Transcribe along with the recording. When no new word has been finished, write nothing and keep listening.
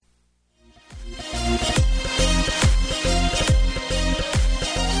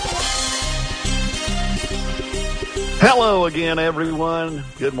Hello again, everyone.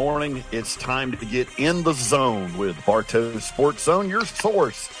 Good morning. It's time to get in the zone with Bartow Sports Zone, your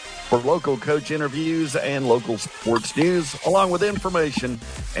source for local coach interviews and local sports news, along with information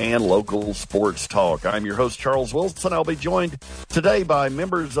and local sports talk. I'm your host, Charles Wilson. I'll be joined today by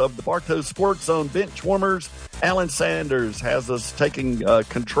members of the Bartow Sports Zone bench warmers. Alan Sanders has us taking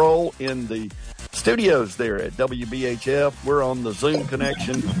control in the studios there at WBHF. We're on the Zoom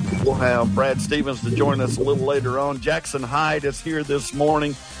connection. We'll have Brad Stevens to join us a little later on. Jackson Hyde is here this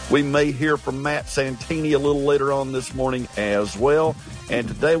morning. We may hear from Matt Santini a little later on this morning as well. And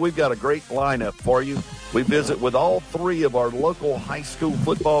today we've got a great lineup for you. We visit with all three of our local high school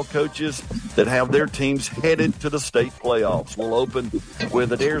football coaches that have their teams headed to the state playoffs. We'll open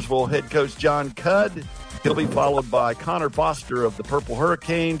with Adairsville head coach John Cudd. He'll be followed by Connor Foster of the Purple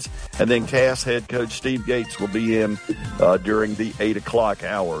Hurricanes, and then Cass head coach Steve Gates will be in during the 8 o'clock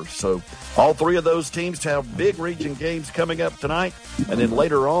hour. So all three of those teams have big region games coming up tonight, and then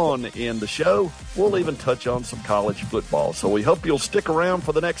later on in the show, we'll even touch on some college football. So we hope you'll stick around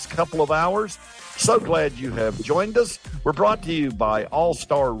for the next couple of hours. So glad you have joined us. We're brought to you by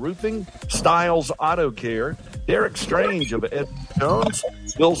All-Star Roofing, Styles Auto Care, Derek Strange of Ed Jones,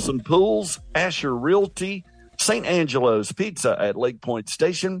 Wilson Pools, Asher Realty, St. Angelo's Pizza at Lake Point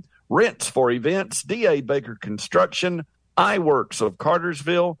Station, Rents for Events, D.A. Baker Construction, iWorks of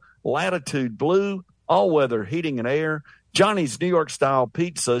Cartersville, Latitude Blue, All Weather Heating and Air, Johnny's New York Style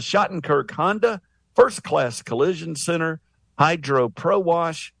Pizza, Schottenkirk Honda, First Class Collision Center, Hydro Pro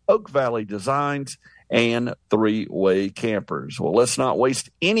Wash, Oak Valley Designs, and Three Way Campers. Well, let's not waste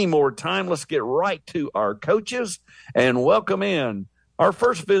any more time. Let's get right to our coaches and welcome in our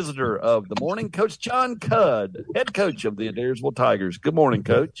first visitor of the morning, Coach John Cudd, head coach of the Adairsville Tigers. Good morning,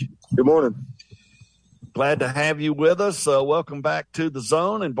 Coach. Good morning. Glad to have you with us. Welcome back to the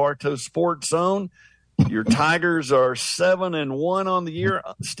Zone and Bartow Sports Zone. Your Tigers are 7-1 on the year,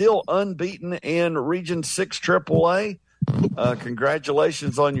 still unbeaten in Region 6 AAA.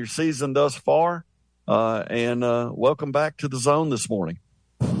 Congratulations on your season thus far, and welcome back to the Zone this morning.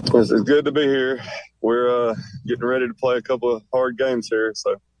 It's good to be here. We're getting ready to play a couple of hard games here,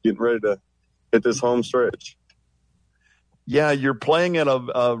 so getting ready to hit this home stretch. Yeah, you're playing at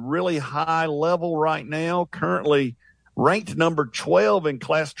a really high level right now, currently ranked number 12 in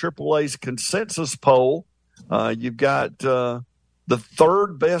Class AAA's consensus poll. You've got the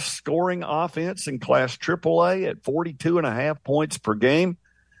third best scoring offense in Class AAA at 42.5 points per game.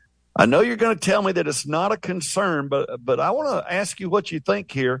 I know you're going to tell me that it's not a concern, but I want to ask you what you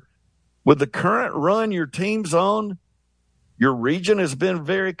think here. With the current run your team's on, your region has been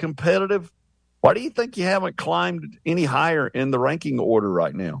very competitive. Why do you think you haven't climbed any higher in the ranking order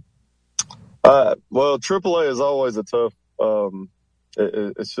right now? Well, AAA is always a tough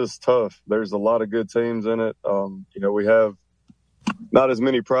it's just tough. There's a lot of good teams in it. We have not as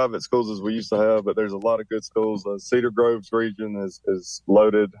many private schools as we used to have, but there's a lot of good schools. Cedar Grove's region is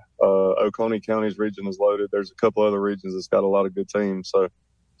loaded. Oconee County's region is loaded. There's a couple other regions that's got a lot of good teams. So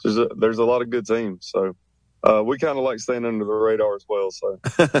there's a lot of good teams. So we kind of like staying under the radar as well. So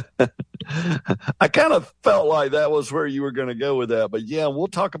I kind of felt like that was where you were going to go with that. But, yeah, we'll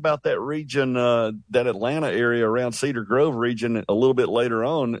talk about that region, that Atlanta area around Cedar Grove region a little bit later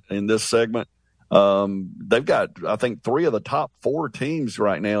on in this segment. They've got, I think, 3 of the top 4 teams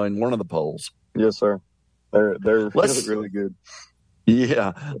right now in one of the polls. Yes, sir. They're really good.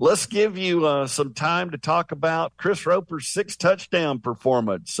 Yeah. Let's give you some time to talk about Chris Roper's 6 touchdown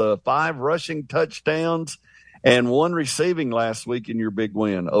performance, 5 rushing touchdowns, and 1 receiving last week in your big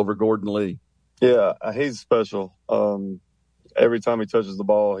win over Gordon Lee. Yeah, he's special. Every time he touches the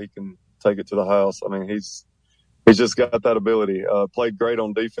ball, he can take it to the house. I mean, he's just got that ability. Played great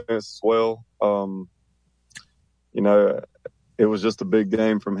on defense as well. It was just a big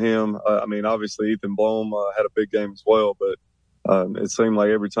game from him. Obviously Ethan Blom had a big game as well, but it seemed like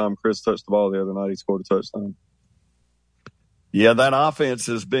every time Chris touched the ball the other night, he scored a touchdown. Yeah, that offense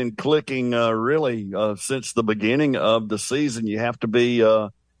has been clicking really since the beginning of the season. You have to be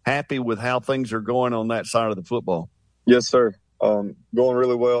happy with how things are going on that side of the football. Yes, sir. Going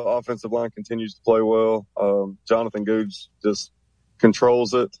really well. Offensive line continues to play well. Jonathan Goods just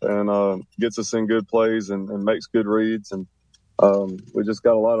controls it and gets us in good plays and makes good reads. And we just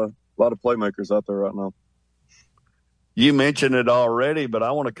got a lot of playmakers out there right now. You mentioned it already, but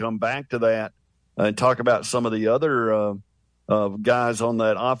I want to come back to that and talk about some of the other guys on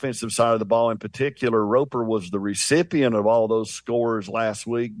that offensive side of the ball. In particular, Roper was the recipient of all those scores last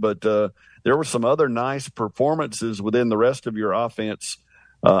week, but there were some other nice performances within the rest of your offense.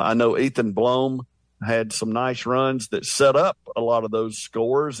 I know Ethan Blom had some nice runs that set up a lot of those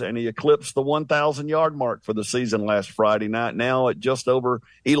scores, and he eclipsed the 1,000-yard mark for the season last Friday night, now at just over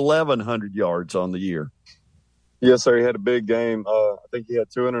 1,100 yards on the year. Yes, sir. He had a big game. I think he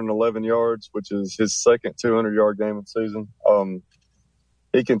had 211 yards, which is his second 200-yard game of the season.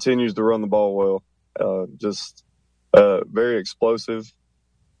 He continues to run the ball well, just very explosive.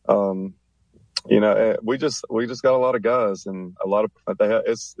 We just got a lot of guys and a lot of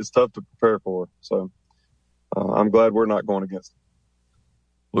it's tough to prepare for. So I'm glad we're not going against them.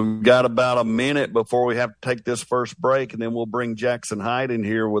 We've got about a minute before we have to take this first break, and then we'll bring Jackson Hyde in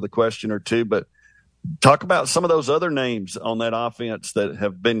here with a question or two. But talk about some of those other names on that offense that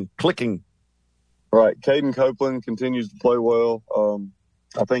have been clicking. Right. Caden Copeland continues to play well.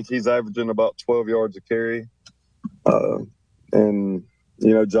 I think he's averaging about 12 yards a carry. And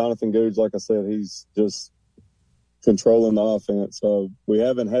Jonathan Gouge, like I said, he's just controlling the offense. We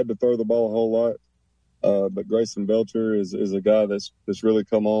haven't had to throw the ball a whole lot, but Grayson Belcher is a guy that's really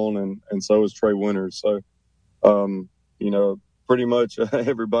come on, and so is Trey Winters. So, pretty much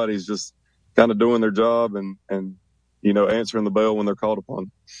everybody's just kind of doing their job and answering the bell when they're called upon.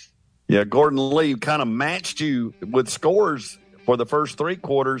 Yeah, Gordon Lee kind of matched you with scores for the first three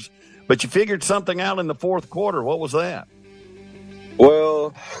quarters, but you figured something out in the fourth quarter. What was that?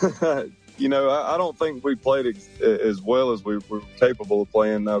 Well, I don't think we played as well as we were capable of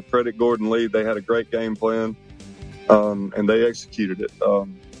playing. Now, credit Gordon Lee. They had a great game plan, and they executed it.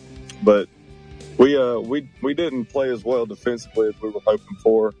 But we didn't play as well defensively as we were hoping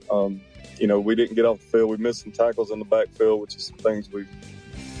for. We didn't get off the field. We missed some tackles in the backfield, which is some things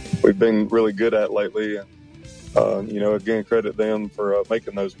we've been really good at lately. And, again, credit them for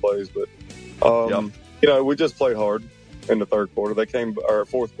making those plays. But, we just played hard in the third quarter.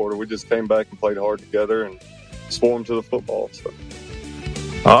 Fourth quarter, we just came back and played hard together and swarmed to the football. So.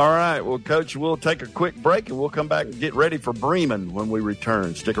 All right. Well, Coach, we'll take a quick break, and we'll come back and get ready for Bremen when we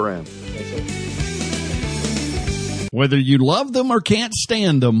return. Stick around. Whether you love them or can't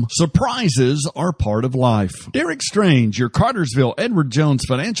stand them, surprises are part of life. Derek Strange, your Cartersville Edward Jones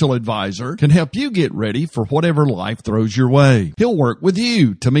financial advisor, can help you get ready for whatever life throws your way. He'll work with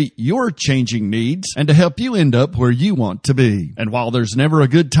you to meet your changing needs and to help you end up where you want to be. And while there's never a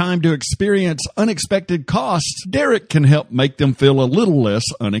good time to experience unexpected costs, Derek can help make them feel a little less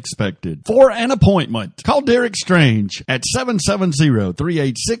unexpected. For an appointment, call Derek Strange at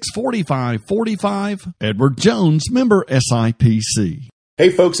 770-386-4545. Edward Jones, member SIPC. Hey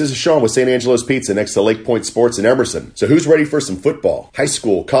folks, this is Sean with St. Angelo's Pizza next to Lake Point Sports in Emerson. So who's ready for some football? High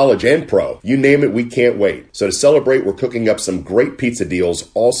school, college, and pro. You name it, we can't wait. So to celebrate, we're cooking up some great pizza deals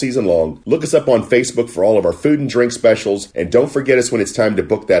all season long. Look us up on Facebook for all of our food and drink specials. And don't forget us when it's time to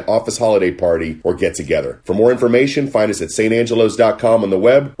book that office holiday party or get together. For more information, find us at stangelos.com on the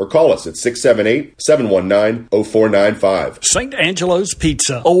web or call us at 678-719-0495. St. Angelo's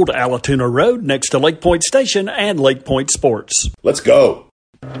Pizza, Old Allatoona Road next to Lake Point Station and Lake Point Sports. Let's go.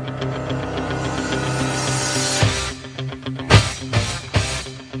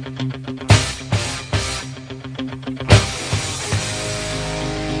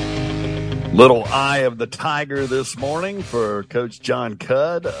 Little eye of the tiger this morning for Coach John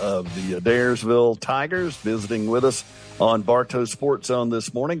Cudd of the Adairsville Tigers visiting with us on Bartow Sports Zone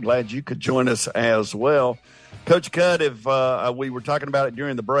this morning. Glad you could join us as well. Coach Cudd, if we were talking about it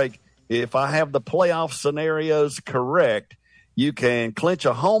during the break, if I have the playoff scenarios correct, you can clinch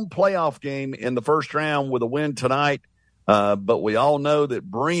a home playoff game in the first round with a win tonight, but we all know that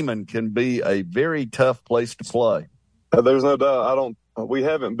Bremen can be a very tough place to play. There's no doubt. We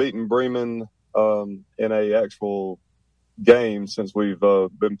haven't beaten Bremen in a actual game since we've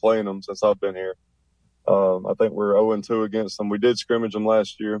been playing them since I've been here. I think we're 0-2 against them. We did scrimmage them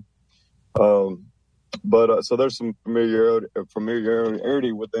last year, but so there's some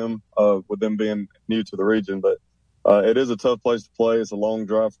familiarity with them being new to the region, but. It is a tough place to play. It's a long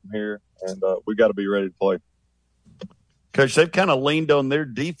drive from here, and we got to be ready to play. Coach, they've kind of leaned on their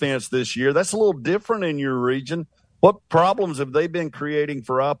defense this year. That's a little different in your region. What problems have they been creating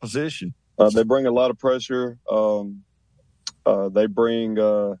for opposition? They bring a lot of pressure. They bring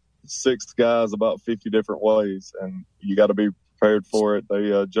 6 guys about 50 different ways, and you got to be prepared for it.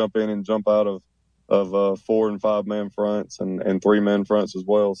 They jump in and jump out of 4 and 5 man fronts and 3 man fronts as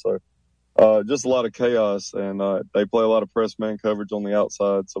well. So. Just a lot of chaos, and they play a lot of press man coverage on the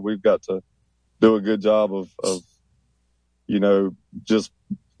outside. So we've got to do a good job of just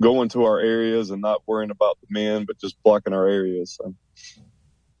going to our areas and not worrying about the men, but just blocking our areas. So.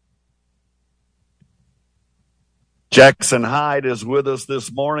 Jackson Hyde is with us this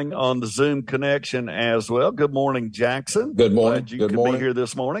morning on the Zoom connection as well. Good morning, Jackson. Good morning. Glad you Good could morning. be here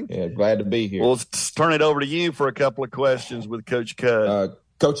this morning. Yeah, glad to be here. Well, let's turn it over to you for a couple of questions with Coach Cudd.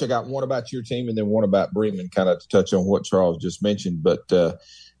 Coach, I got one about your team and then one about Bremen, kind of to touch on what Charles just mentioned. But,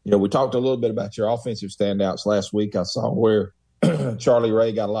 we talked a little bit about your offensive standouts last week. I saw where Charlie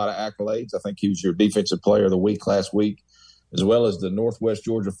Ray got a lot of accolades. I think he was your defensive player of the week last week, as well as the Northwest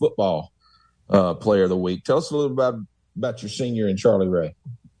Georgia football player of the week. Tell us a little about your senior and Charlie Ray.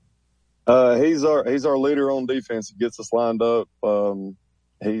 He's our leader on defense. He gets us lined up.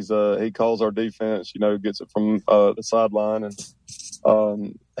 He calls our defense, gets it from the sideline,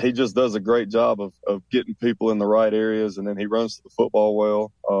 and he just does a great job of getting people in the right areas, and then he runs the football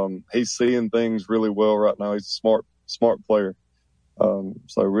well. He's seeing things really well right now. He's a smart player.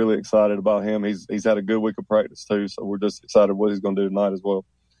 So really excited about him. He's had a good week of practice too, so we're just excited what he's going to do tonight as well.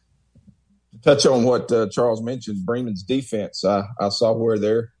 To touch on what Charles mentioned, Bremen's defense, I saw where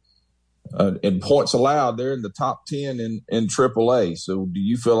they're in points allowed, they're in the top 10 in AAA. So do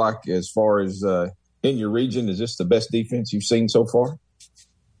you feel like, as far as in your region, is this the best defense you've seen so far?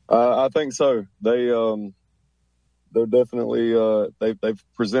 I think so. They're definitely they've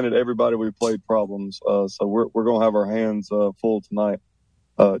presented everybody we played problems. So we're going to have our hands full tonight,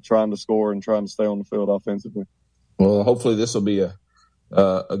 trying to score and trying to stay on the field offensively. Well, hopefully this will be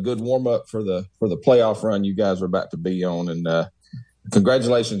a good warm up for the playoff run you guys are about to be on, and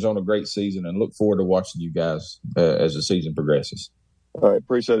congratulations on a great season, and look forward to watching you guys as the season progresses. All right.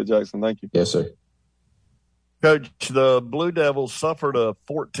 Appreciate it, Jackson. Thank you. Yes, sir. Coach, the Blue Devils suffered a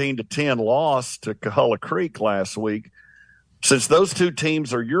 14-10 loss to Cahulla Creek last week. Since those two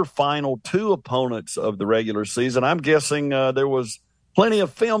teams are your final two opponents of the regular season, I'm guessing there was plenty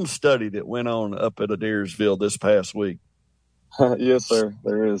of film study that went on up at Adairsville this past week. Yes, sir.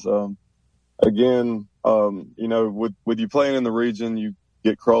 There is. Again, with you playing in the region, you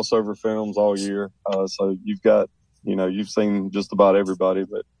get crossover films all year. So you've got, you've seen just about everybody,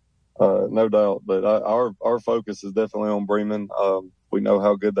 but no doubt. But our focus is definitely on Bremen. We know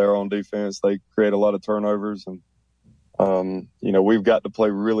how good they are on defense. They create a lot of turnovers, and we've got to play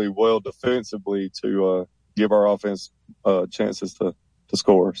really well defensively to give our offense chances to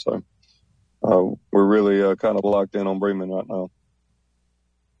score. So we're really kind of locked in on Bremen right now.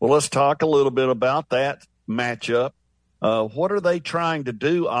 Well, let's talk a little bit about that matchup. What are they trying to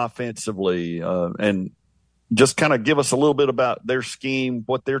do offensively? And just kind of give us a little bit about their scheme,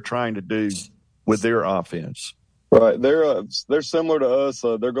 what they're trying to do with their offense. Right. They're similar to us.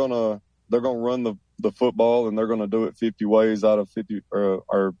 They're gonna run the football, and they're gonna do it 50 ways out of 50,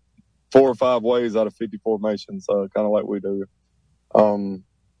 or 4 or 5 ways out of 50 formations, kind of like we do.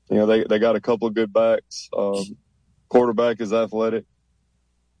 They got a couple of good backs. Quarterback is athletic.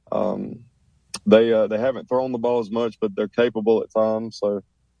 They haven't thrown the ball as much, but they're capable at times. So,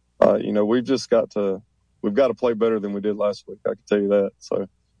 we've got to play better than we did last week. I can tell you that. So,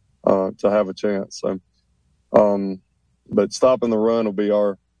 to have a chance. So, but stopping the run will be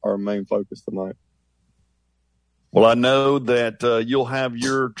our main focus tonight. Well, I know that you'll have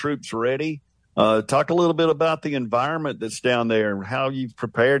your troops ready. Talk a little bit about the environment that's down there and how you've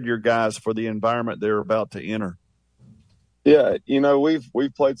prepared your guys for the environment they're about to enter. Yeah,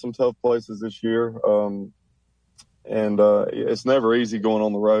 we've played some tough places this year, and it's never easy going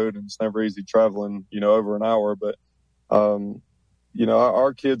on the road, and it's never easy traveling, over an hour. But,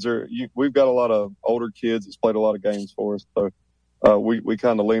 our kids we've got a lot of older kids that's played a lot of games for us, so we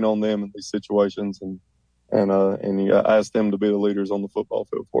kind of lean on them in these situations, and ask them to be the leaders on the football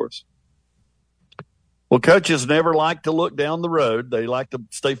field for us. Well, coaches never like to look down the road. They like to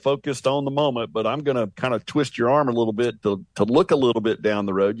stay focused on the moment, but I'm going to kind of twist your arm a little bit to look a little bit down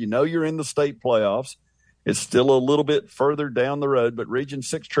the road. You're in the state playoffs. It's still a little bit further down the road, but Region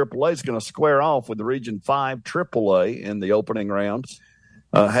 6 AAA is going to square off with the Region 5 AAA in the opening round.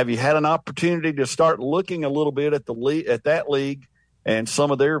 Have you had an opportunity to start looking a little bit at that league and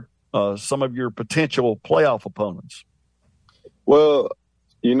some of your potential playoff opponents? Well,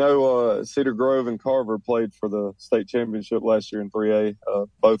 Cedar Grove and Carver played for the state championship last year in 3A,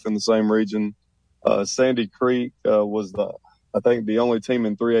 both in the same region. Sandy Creek was I think the only team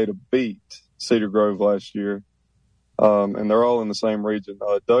in 3A to beat Cedar Grove last year, and they're all in the same region.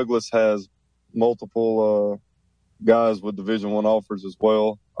 Douglas has multiple guys with Division I offers as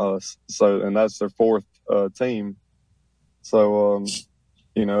well, and that's their 4th team. So,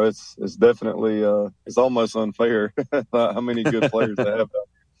 it's definitely it's almost unfair how many good players they have.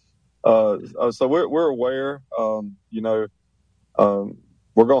 So we're aware.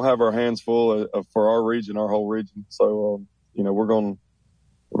 We're gonna have our hands full for our region, our whole region. So we're gonna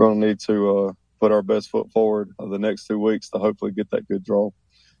need to put our best foot forward the next 2 weeks to hopefully get that good draw.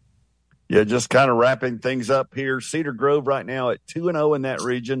 Yeah, just kind of wrapping things up here. Cedar Grove right now at 2-0 in that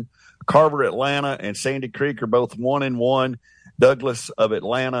region. Carver, Atlanta, and Sandy Creek are both 1-1. Douglas of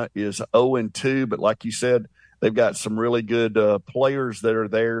Atlanta is 0-2, but like you said, they've got some really good players that are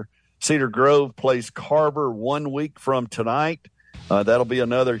there. Cedar Grove plays Carver 1 week from tonight. That'll be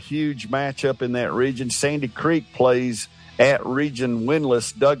another huge matchup in that region. Sandy Creek plays at region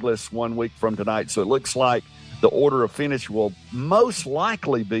winless Douglas 1 week from tonight. So it looks like the order of finish will most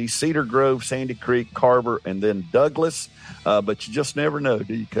likely be Cedar Grove, Sandy Creek, Carver, and then Douglas. But you just never know,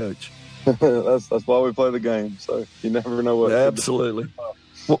 do you, Coach? That's why we play the game. So you never know what. Absolutely.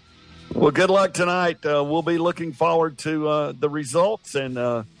 Well, good luck tonight. We'll be looking forward to the results,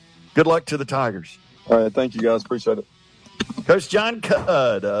 and good luck to the Tigers. All right. Thank you, guys. Appreciate it. Coach John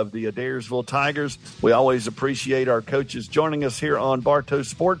Cudd of the Adairsville Tigers. We always appreciate our coaches joining us here on Bartow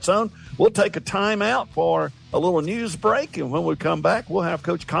Sports Zone. We'll take a timeout for a little news break, and when we come back, we'll have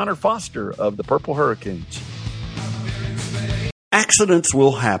Coach Connor Foster of the Purple Hurricanes. Accidents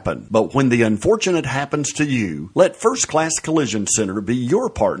will happen, but when the unfortunate happens to you, let First Class Collision Center be your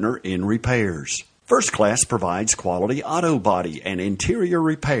partner in repairs. First Class provides quality auto body and interior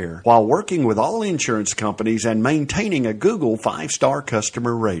repair while working with all insurance companies and maintaining a Google 5-star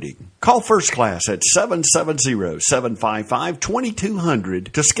customer rating. Call First Class at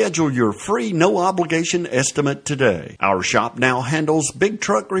 770-755-2200 to schedule your free no-obligation estimate today. Our shop now handles big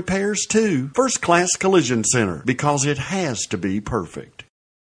truck repairs too. First Class Collision Center, because it has to be perfect.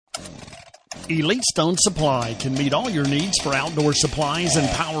 Elite Stone Supply can meet all your needs for outdoor supplies and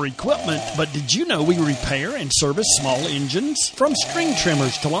power equipment, but did you know we repair and service small engines? From string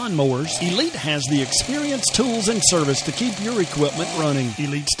trimmers to lawnmowers, Elite has the experience, tools, and service to keep your equipment running.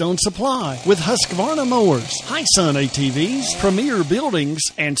 Elite Stone Supply with Husqvarna mowers, High Sun ATVs, Premier buildings,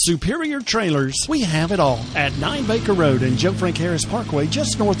 and superior trailers. We have it all at 9 Baker Road and Joe Frank Harris Parkway,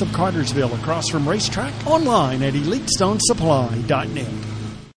 just north of Cartersville, across from Racetrack. Online at EliteStoneSupply.net.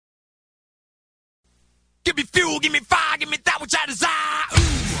 Give me fuel, give me fire, give me that which I desire.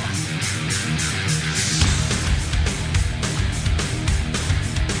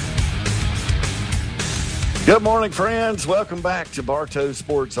 Good morning, friends. Welcome back to Bartow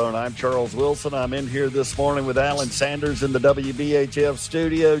Sports Zone. I'm Charles Wilson. I'm in here this morning with Alan Sanders in the WBHF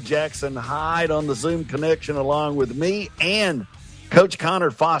studio, Jackson Hyde on the Zoom connection along with me, and Coach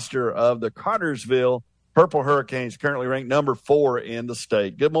Connor Foster of the Cartersville Purple Hurricanes, currently ranked number 4 in the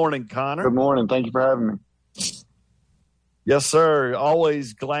state. Good morning, Connor. Good morning. Thank you for having me. Yes, sir.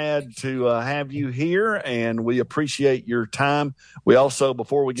 Always glad to have you here, and we appreciate your time. We also,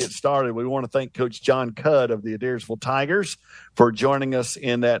 before we get started, we want to thank Coach John Cudd of the Adairsville Tigers for joining us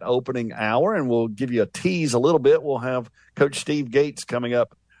in that opening hour, and we'll give you a tease a little bit. We'll have Coach Steve Gates coming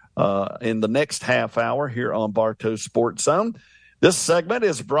up in the next half hour here on Bartow Sports Zone. This segment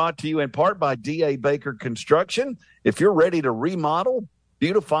is brought to you in part by D.A. Baker Construction. If you're ready to remodel,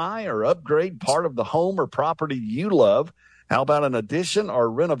 beautify, or upgrade part of the home or property you love, how about an addition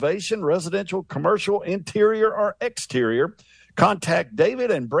or renovation, residential, commercial, interior, or exterior? Contact David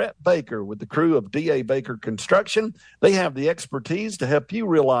and Brett Baker with the crew of D.A. Baker Construction. They have the expertise to help you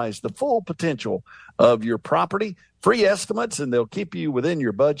realize the full potential of your property. Free estimates, and they'll keep you within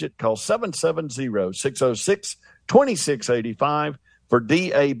your budget. Call 770-606-2685 for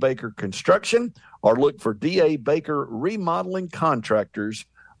D.A. Baker Construction, or look for D.A. Baker Remodeling Contractors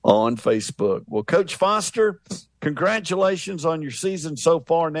on Facebook. Well, Coach Foster, congratulations on your season so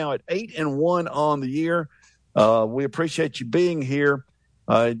far, now at 8-1 on the year. We appreciate you being here.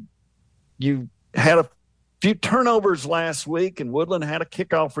 You had a few turnovers last week, and Woodland had a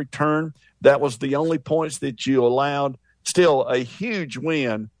kickoff return. That was the only points that you allowed. Still a huge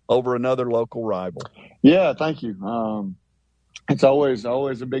win over another local rival. Yeah, thank you. It's always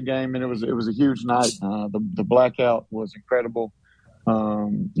a big game, and it was a huge night. The blackout was incredible.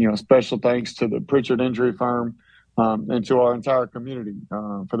 Special thanks to the Pritchard Injury Firm and to our entire community.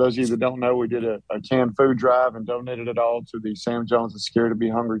 For those of you that don't know, we did a canned food drive and donated it all to the Sam Jones and Scared to Be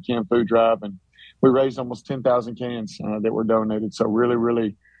Hungry canned food drive, and we raised almost 10,000 cans that were donated. So really,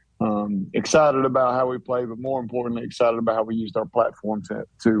 really excited about how we played, but more importantly, excited about how we used our platform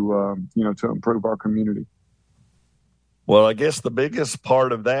to improve our community. Well, I guess the biggest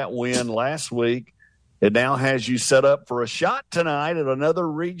part of that win last week, it now has you set up for a shot tonight at another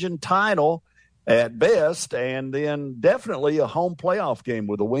region title at best, and then definitely a home playoff game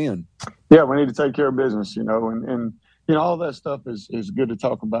with a win. Yeah, we need to take care of business, and all that stuff is good to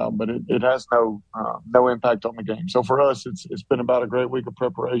talk about, but it has no impact on the game. So for us, it's been about a great week of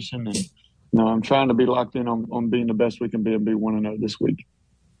preparation, and I'm trying to be locked in on being the best we can be and be 1-0 this week.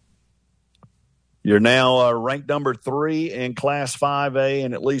 You're now ranked number 3 in Class 5A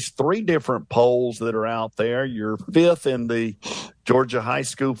in at least 3 different polls that are out there. You're 5th in the Georgia High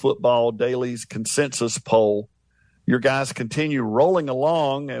School Football Daily's consensus poll. Your guys continue rolling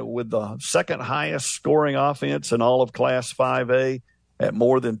along with the second highest scoring offense in all of Class 5A at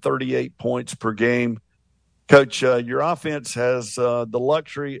more than 38 points per game. Coach, your offense has the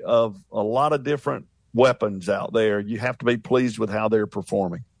luxury of a lot of different weapons out there. You have to be pleased with how they're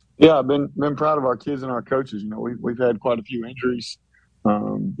performing. Yeah, I've been proud of our kids and our coaches. We've had quite a few injuries.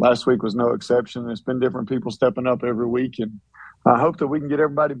 Last week was no exception. It's been different people stepping up every week, and I hope that we can get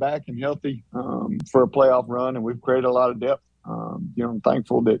everybody back and healthy for a playoff run. And we've created a lot of depth. I'm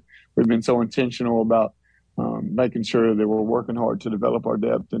thankful that we've been so intentional about making sure that we're working hard to develop our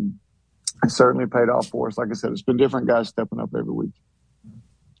depth, and it certainly paid off for us. Like I said, it's been different guys stepping up every week.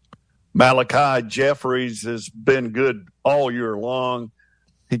 Malachi Jeffries has been good all year long.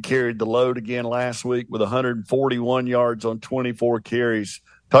 He carried the load again last week with 141 yards on 24 carries.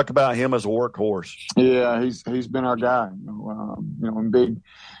 Talk about him as a workhorse. Yeah, he's been our guy.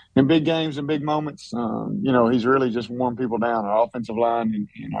 In big games and big moments, he's really just worn people down. Our offensive line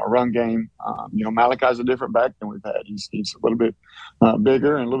and our run game. Malachi's a different back than we've had. He's a little bit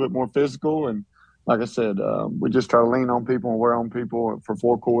bigger and a little bit more physical. And like I said, we just try to lean on people and wear on people for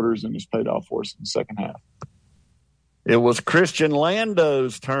 4 quarters, and it's paid off for us in the second half. It was Christian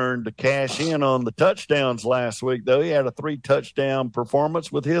Lando's turn to cash in on the touchdowns last week, though. He had a 3-touchdown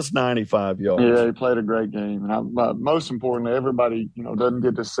performance with his 95 yards. Yeah, he played a great game. And most importantly, everybody, doesn't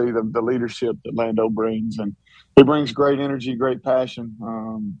get to see the leadership that Lando brings. And he brings great energy, great passion.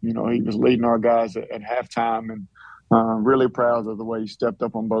 He was leading our guys at halftime, and really proud of the way he stepped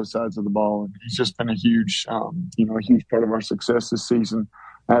up on both sides of the ball. And he's just been a huge part of our success this season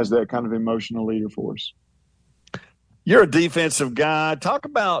as that kind of emotional leader for us. You're a defensive guy. Talk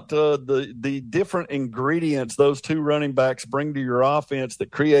about the different ingredients those 2 running backs bring to your offense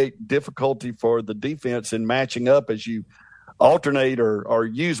that create difficulty for the defense in matching up as you alternate or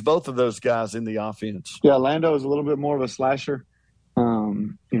use both of those guys in the offense. Yeah, Lando is a little bit more of a slasher.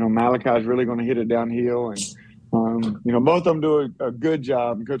 Malachi is really going to hit it downhill. And, both of them do a good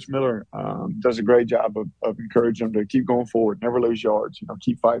job. And Coach Miller does a great job of encouraging them to keep going forward, never lose yards,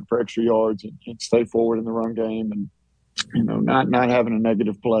 keep fighting for extra yards and stay forward in the run game. And not having a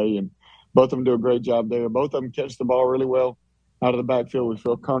negative play. And both of them do a great job there. Both of them catch the ball really well out of the backfield. We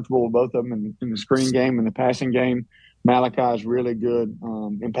feel comfortable with both of them in the screen game and the passing game. Malachi is really good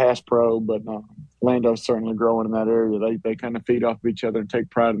in pass pro, but Lando's certainly growing in that area. They kind of feed off of each other and take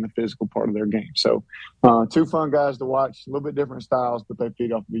pride in the physical part of their game. So 2 fun guys to watch, a little bit different styles, but they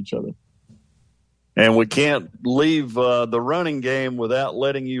feed off of each other. And we can't leave the running game without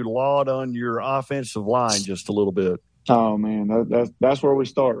letting you laud on your offensive line just a little bit. Oh man, that's where we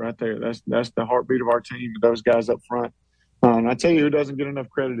start right there. That's the heartbeat of our team. Those guys up front. And I tell you, who doesn't get enough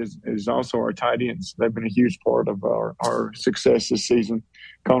credit is also our tight ends. They've been a huge part of our success this season.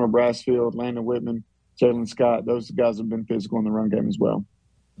 Connor Brassfield, Landon Whitman, Jalen Scott. Those guys have been physical in the run game as well.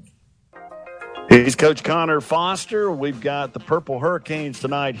 He's Coach Connor Foster. We've got the Purple Hurricanes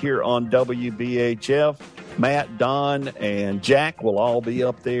tonight here on WBHF. Matt, Don, and Jack will all be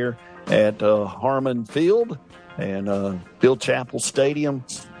up there at Harmon Field and Bill Chappell Stadium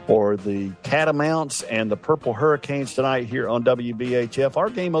for the Catamounts and the Purple Hurricanes tonight here on WBHF. Our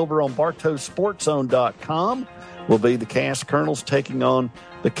game over on BartowSportsZone.com will be the Cass Colonels taking on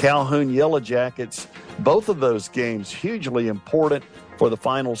the Calhoun Yellow Jackets. Both of those games hugely important for the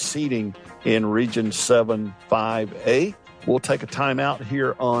final seeding in Region 7 5A. We'll take a timeout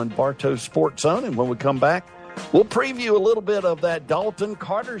here on Bartow Sports Zone, and when we come back, we'll preview a little bit of that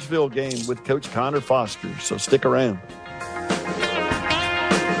Dalton-Cartersville game with Coach Connor Foster, so stick around.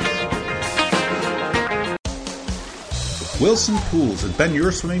 Wilson Pools has been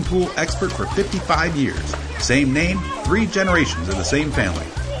your swimming pool expert for 55 years. Same name, 3 generations of the same family.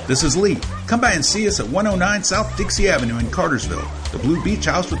 This is Lee. Come by and see us at 109 South Dixie Avenue in Cartersville, the Blue Beach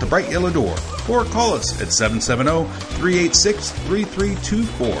House with the bright yellow door. Or call us at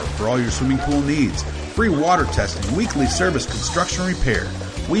 770-386-3324 for all your swimming pool needs. Free water testing, weekly service, construction, repair.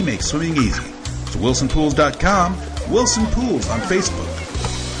 We make swimming easy. To WilsonPools.com, Wilson Pools on Facebook.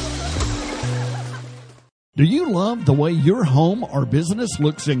 Do you love the way your home or business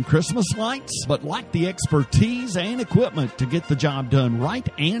looks in Christmas lights, but lack the expertise and equipment to get the job done right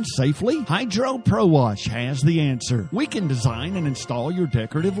and safely? Hydro Pro Wash has the answer. We can design and install your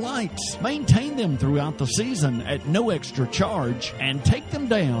decorative lights, maintain them throughout the season at no extra charge, and take them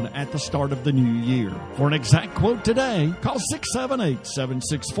down at the start of the new year. For an exact quote today, call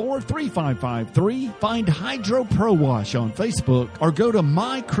 678-764-3553, find Hydro Pro Wash on Facebook, or go to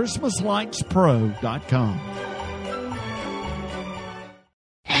mychristmaslightspro.com.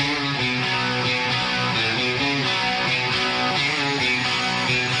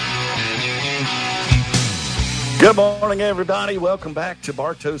 Good morning, everybody. Welcome back to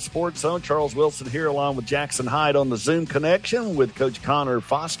Bartow Sports Zone. Charles Wilson here along with Jackson Hyde on the Zoom connection with Coach Connor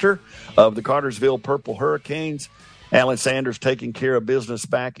Foster of the Cartersville Purple Hurricanes. Alan Sanders taking care of business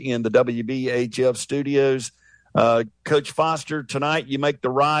back in the WBHF studios. Coach Foster, tonight you make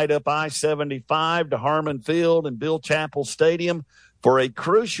the ride up I-75 to Harmon Field and Bill Chappell Stadium for a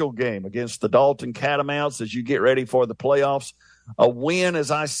crucial game against the Dalton Catamounts as you get ready for the playoffs. A win,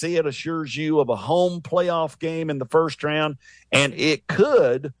 as I see it, assures you of a home playoff game in the first round, and it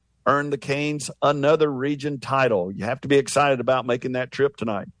could earn the Canes another region title. You have to be excited about making that trip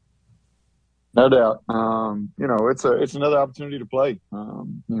tonight. No doubt. It's another opportunity to play.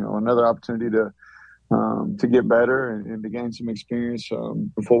 Another opportunity to get better and to gain some experience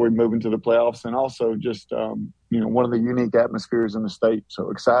before we move into the playoffs, and also just one of the unique atmospheres in the state. So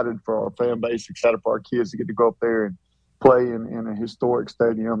excited for our fan base, excited for our kids to get to go up there and play in a historic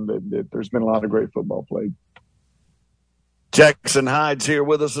stadium that there's been a lot of great football played. Jackson Hyde's here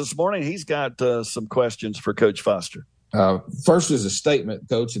with us this morning. He's got some questions for Coach Foster. First is a statement,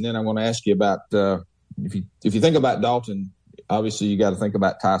 Coach, and then I want to ask you about if you think about Dalton, obviously you got to think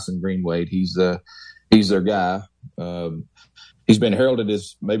about Tyson Greenwade. He's their guy. He's been heralded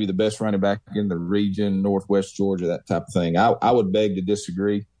as maybe the best running back in the region, Northwest Georgia, that type of thing. I would beg to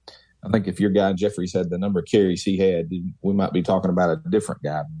disagree. I think if your guy Jeffries had the number of carries he had, we might be talking about a different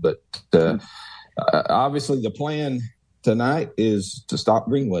guy. But obviously the plan tonight is to stop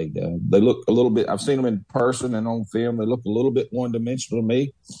Greenwade. They look a little bit – I've seen them in person and on film. They look a little bit one-dimensional to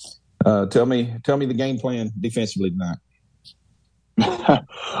me. Tell me the game plan defensively tonight.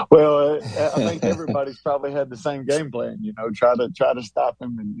 Well, I think everybody's probably had the same game plan, try to stop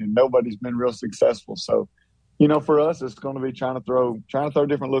him, and nobody's been real successful. So, for us, it's going to be trying to throw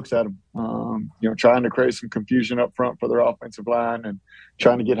different looks at him. Trying to create some confusion up front for their offensive line and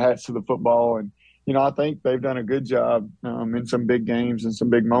trying to get hats to the football. And, I think they've done a good job in some big games and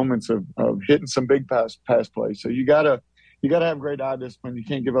some big moments of hitting some big pass plays. So you gotta have great eye discipline. You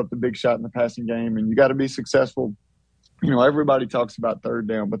can't give up the big shot in the passing game, and you got to be successful. Everybody talks about third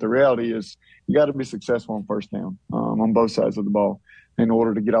down, but the reality is you got to be successful on first down on both sides of the ball in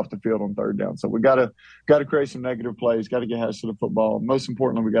order to get off the field on third down. So we got to create some negative plays, got to get hats to the football. Most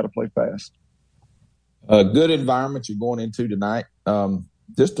importantly, we got to play fast. A good environment you're going into tonight.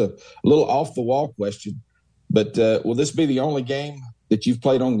 Just a little off-the-wall question, but will this be the only game that you've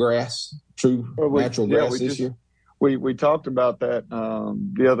played on grass, natural grass this year? We talked about that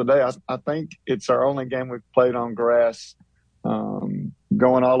the other day. I think it's our only game we've played on grass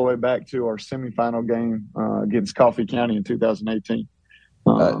going all the way back to our semifinal game against Coffee County in 2018.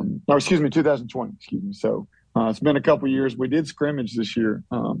 2020. So it's been a couple years. We did scrimmage this year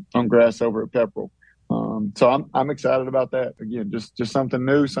on grass over at Pepperell. So I'm excited about that. Again, just something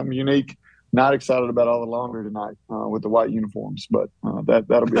new, something unique. Not excited about all the laundry tonight with the white uniforms, but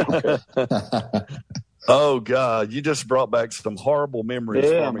that'll be okay. Oh, God, you just brought back some horrible memories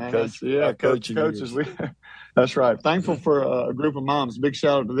for me, Coach. Coaches. That's right. Thankful for a group of moms. Big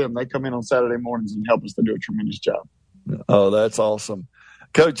shout out to them. They come in on Saturday mornings and help us to do a tremendous job. Oh, that's awesome.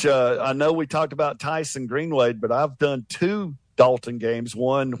 Coach, I know we talked about Tyson Greenwade, but I've done two Dalton games,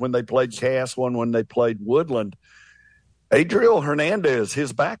 one when they played Cass, one when they played Woodland. Adriel Hernandez,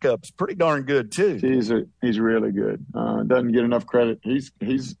 his backup's pretty darn good too. He's really good. Doesn't get enough credit.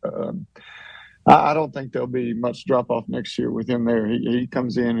 I don't think there'll be much drop-off next year with him there. He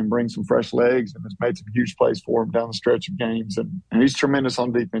comes in and brings some fresh legs and has made some huge plays for him down the stretch of games. And he's tremendous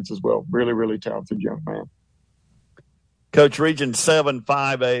on defense as well. Really, really talented young man. Coach, Region 7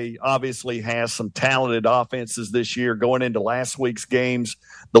 5A obviously has some talented offenses this year. Going into last week's games,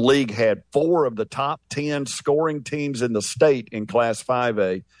 the league had 4 of the top 10 scoring teams in the state in Class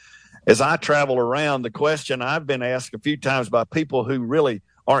 5A. As I travel around, the question I've been asked a few times by people who really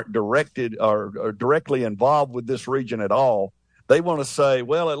aren't directed or directly involved with this region at all, they want to say,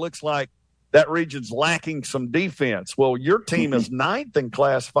 well, it looks like that region's lacking some defense. Well, your team is 9th in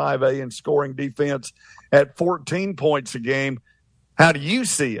Class 5A in scoring defense at 14 points a game. How do you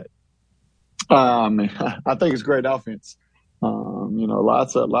see it? I think it's great offense.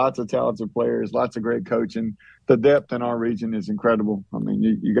 Lots of talented players, lots of great coaching. The depth in our region is incredible. I mean,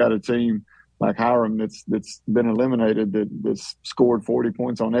 you got a team like Hiram that's been eliminated that's scored 40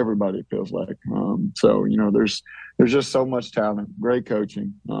 points on everybody, it feels like. There's just so much talent, great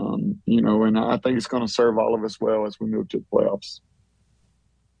coaching, and I think it's going to serve all of us well as we move to the playoffs.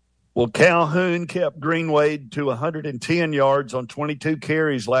 Well, Calhoun kept Greenwade to 110 yards on 22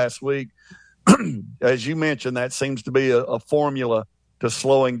 carries last week. As you mentioned, that seems to be a formula to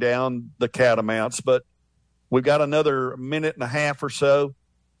slowing down the Catamounts, but we've got another minute and a half or so.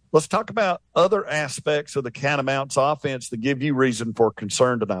 Let's talk about other aspects of the Catamounts offense that give you reason for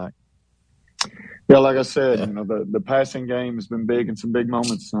concern tonight. Yeah, like I said, the passing game has been big in some big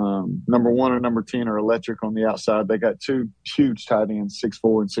moments. Number 1 and number 10 are electric on the outside. They got two huge tight ends,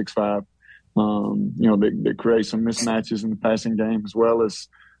 6'4" and 6'5". They create some mismatches in the passing game as well as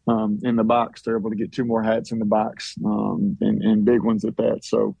in the box. They're able to get 2 more hats in the box and big ones at that.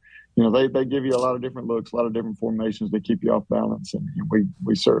 So, they give you a lot of different looks, a lot of different formations. They keep you off balance, and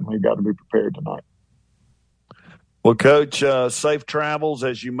we certainly got to be prepared tonight. Well, Coach, safe travels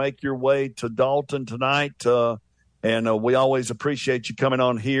as you make your way to Dalton tonight. And we always appreciate you coming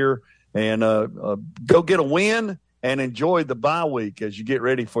on here. And go get a win and enjoy the bye week as you get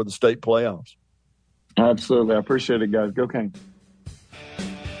ready for the state playoffs. Absolutely. I appreciate it, guys. Go Canes.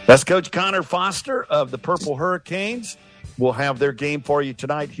 That's Coach Connor Foster of the Purple Hurricanes. We'll have their game for you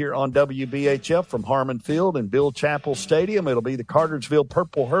tonight here on WBHF from Harmon Field and Bill Chappell Stadium. It'll be the Cartersville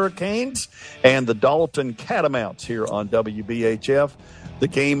Purple Hurricanes and the Dalton Catamounts here on WBHF. The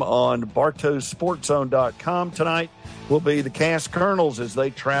game on BartosSportsZone.com tonight will be the Cass Colonels as they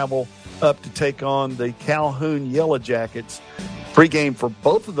travel up to take on the Calhoun Yellow Jackets. Pre-game for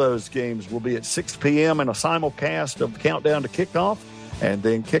both of those games will be at 6 p.m. and a simulcast of the countdown to kickoff, and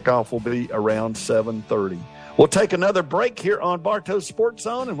then kickoff will be around 7:30. We'll take another break here on Bartow Sports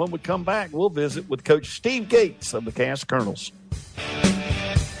Zone, and when we come back, we'll visit with Coach Steve Gates of the Cass Colonels.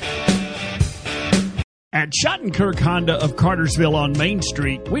 At Schottenkirk Honda of Cartersville on Main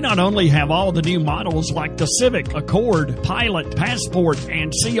Street, we not only have all the new models like the Civic, Accord, Pilot, Passport,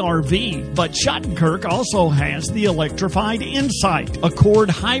 and CR-V, but Schottenkirk also has the electrified Insight, Accord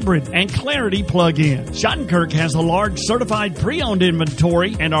Hybrid, and Clarity plug-in. Schottenkirk has a large certified pre-owned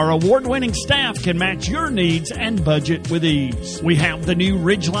inventory, and our award-winning staff can match your needs and budget with ease. We have the new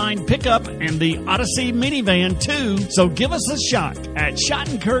Ridgeline pickup and the Odyssey minivan too, so give us a shot at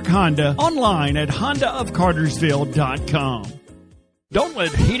Schottenkirk Honda, online at HondaofCartersville.com. Don't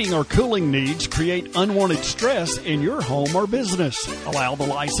let heating or cooling needs create unwanted stress in your home or business. Allow the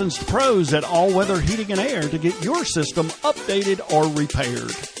licensed pros at All Weather Heating and Air to get your system updated or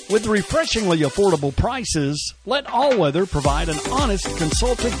repaired. With refreshingly affordable prices, let All Weather provide an honest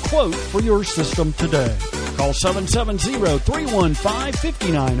consultative quote for your system today. Call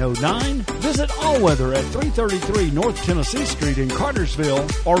 770-315-5909. Visit All Weather at 333 North Tennessee Street in Cartersville,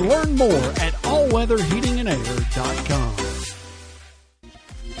 or learn more at allweatherheatingandair.com.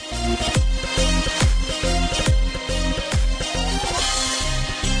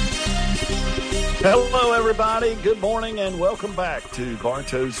 Hello, everybody. Good morning and welcome back to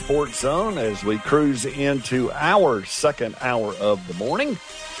Bartow Sports Zone as we cruise into our second hour of the morning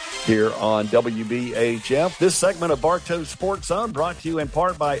here on WBHF. This segment of Bartow Sports Zone brought to you in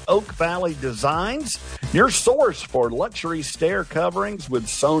part by Oak Valley Designs, your source for luxury stair coverings with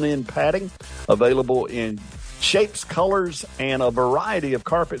sewn-in padding, available in shapes, colors, and a variety of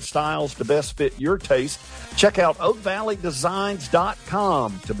carpet styles to best fit your taste. Check out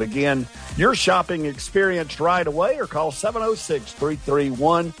oakvalleydesigns.com to begin your shopping experience right away, or call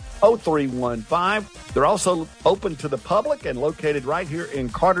 706-331-0315. They're also open to the public and located right here in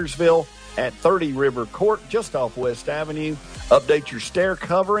Cartersville at 30 River Court, just off West Avenue. Update your stair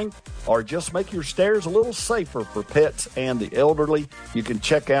covering or just make your stairs a little safer for pets and the elderly. You can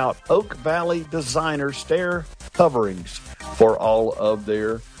check out Oak Valley Designer stair coverings for all of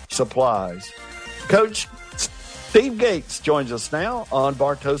their supplies. Coach Steve Gates joins us now on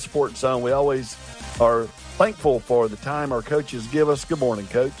Bartow Sports Zone. We always are thankful for the time our coaches give us. Good morning,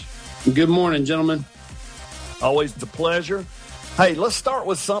 Coach. Good morning, gentlemen. Always a pleasure. Hey, let's start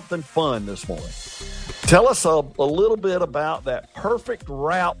with something fun this morning. Tell us a little bit about that perfect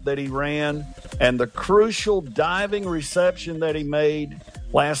route that he ran and the crucial diving reception that he made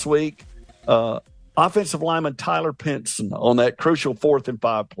last week. Offensive lineman Tyler Pinson on that crucial 4th and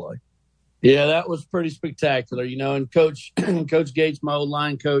 5 play. Yeah, that was pretty spectacular, and Coach Gates, my old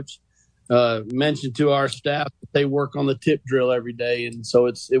line coach, mentioned to our staff that they work on the tip drill every day, and so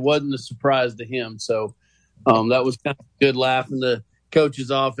it wasn't a surprise to him. So that was kind of a good laugh. And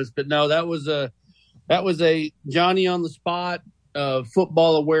coach's office. But no, that was a Johnny on the spot,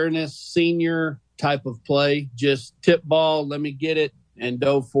 football awareness, senior type of play. Just tip ball, let me get it, and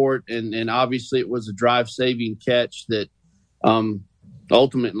dove for it. And obviously it was a drive-saving catch that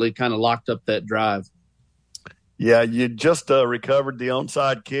ultimately kind of locked up that drive. Yeah, you just recovered the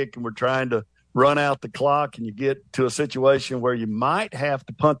onside kick and we're trying to run out the clock, and you get to a situation where you might have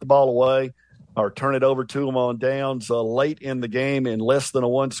to punt the ball away or turn it over to them on downs late in the game in less than a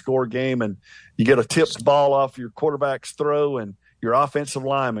one-score game, and you get a tipped ball off your quarterback's throw and your offensive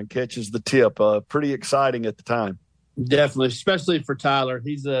lineman catches the tip. Pretty exciting at the time. Definitely, especially for Tyler.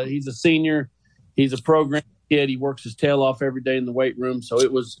 He's a senior. He's a program kid. He works his tail off every day in the weight room, so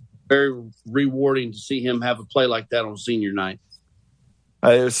it was very rewarding to see him have a play like that on senior night.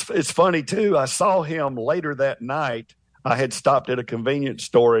 It's funny, too. I saw him later that night. I had stopped at a convenience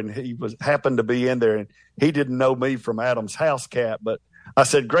store, and he happened to be in there, and he didn't know me from Adam's house cat. But I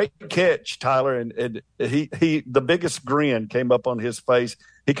said, "Great catch, Tyler," and he the biggest grin came up on his face.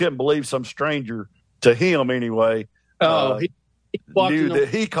 He couldn't believe some stranger, to him anyway, he knew that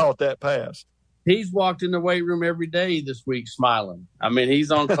he caught that pass. He's walked in the weight room every day this week smiling. I mean,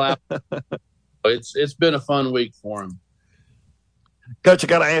 he's on cloud. It's been a fun week for him. Coach, I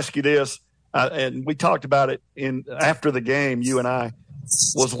got to ask you this, and we talked about it after the game, you and I.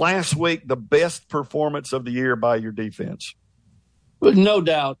 Was last week the best performance of the year by your defense? No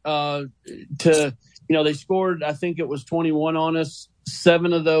doubt. They scored, I think it was 21 on us.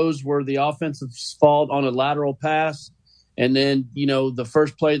 7 of those were the offensive fault on a lateral pass. And then, the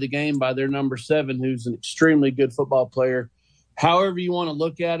first play of the game by their number 7, who's an extremely good football player. However you want to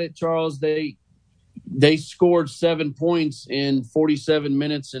look at it, Charles, they scored 7 points in 47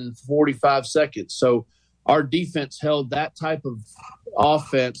 minutes and 45 seconds. So our defense held that type of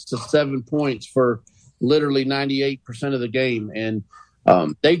offense to 7 points for literally 98% of the game. And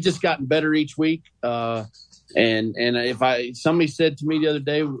they've just gotten better each week. And if somebody said to me the other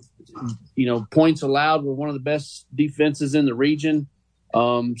day, points allowed were one of the best defenses in the region.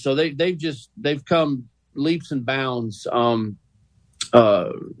 So they've come leaps and bounds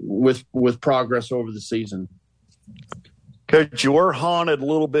with progress over the season. Coach, you were haunted a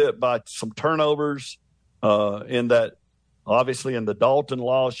little bit by some turnovers in that. Obviously, in the Dalton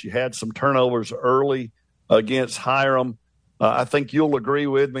loss, you had some turnovers early against Hiram. I think you'll agree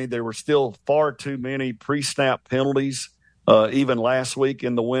with me. There were still far too many pre-snap penalties, even last week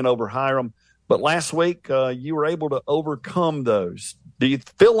in the win over Hiram. But last week, you were able to overcome those. Do you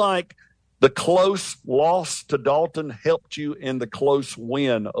feel like the close loss to Dalton helped you in the close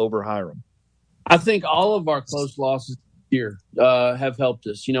win over Hiram? I think all of our close losses here have helped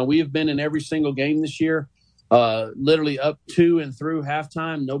us. We have been in every single game this year, literally up to and through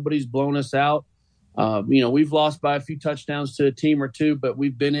halftime. Nobody's blown us out. We've lost by a few touchdowns to a team or two, but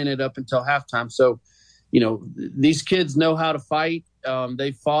we've been in it up until halftime. So, these kids know how to fight.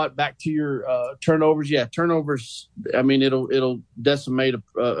 They fought. Back to your turnovers. Yeah, turnovers. I mean, it'll decimate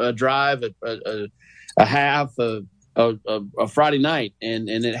a drive, a half, a Friday night, and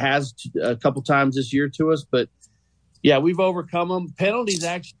it has a couple times this year to us. But yeah, we've overcome them. Penalties,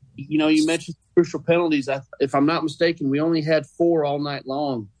 actually. You mentioned crucial penalties. If I'm not mistaken, we only had 4 all night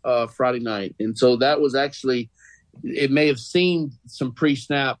long Friday night. And so that was actually – it may have seemed some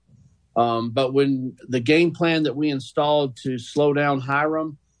pre-snap, but when the game plan that we installed to slow down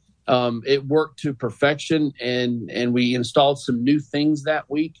Hiram, it worked to perfection, and we installed some new things that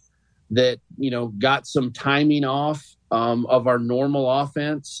week that, got some timing off of our normal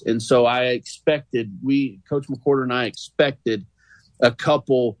offense. And so I expected – Coach McWhorter and I expected a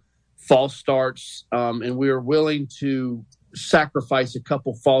couple – false starts, and we were willing to sacrifice a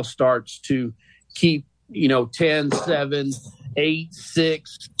couple false starts to keep, 10, 7, 8,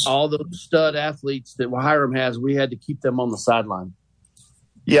 6, all those stud athletes that Hiram has. We had to keep them on the sideline.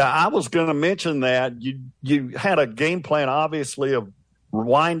 Yeah, I was going to mention that. You had a game plan, obviously, of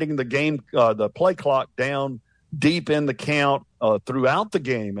winding the game, the play clock down deep in the count throughout the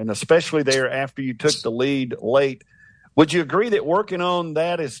game, and especially there after you took the lead late. Would you agree that working on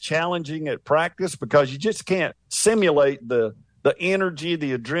that is challenging at practice because you just can't simulate the energy,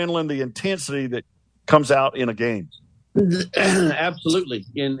 the adrenaline, the intensity that comes out in a game? Absolutely.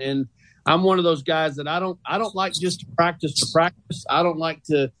 And I'm one of those guys that I don't like just to practice. I don't like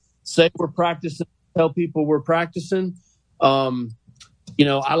to say we're practicing, tell people we're practicing. I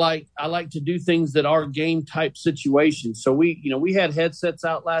like to do things that are game type situations. So we had headsets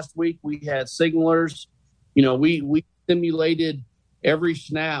out last week. We had signalers. We simulated every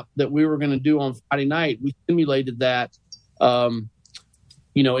snap that we were going to do on Friday night. We simulated that,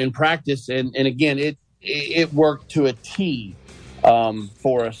 in practice. And again, it worked to a T.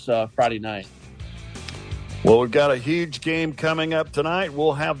 for us Friday night. Well, we've got a huge game coming up tonight.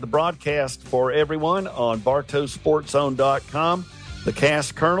 We'll have the broadcast for everyone on BartowSportsZone.com. The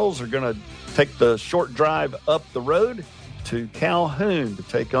Cass Colonels are going to take the short drive up the road to Calhoun to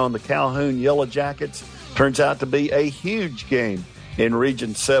take on the Calhoun Yellow Jackets. Turns out to be a huge game in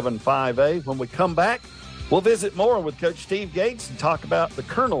Region 7 5A. When we come back, we'll visit more with Coach Steve Gates and talk about the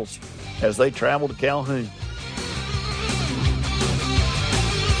Colonels as they travel to Calhoun.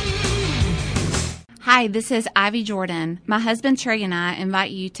 Hi, this is Ivy Jordan. My husband Trey and I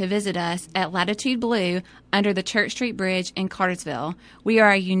invite you to visit us at Latitude Blue under the Church Street Bridge in Cartersville. We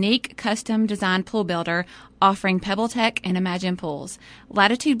are a unique custom designed pool builder offering PebbleTech and Imagine pools.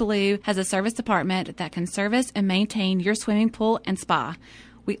 Latitude Blue has a service department that can service and maintain your swimming pool and spa.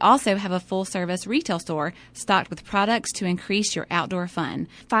 We also have a full-service retail store stocked with products to increase your outdoor fun.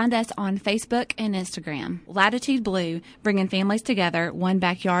 Find us on Facebook and Instagram. Latitude Blue, bringing families together one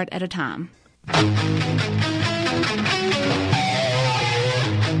backyard at a time.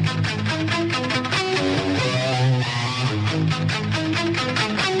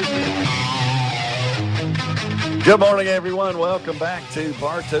 Good morning, everyone. Welcome back to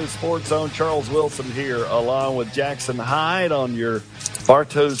Bartow Sports Zone. Charles Wilson here, along with Jackson Hyde on your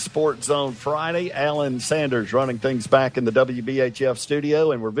Bartow Sports Zone Friday. Alan Sanders running things back in the WBHF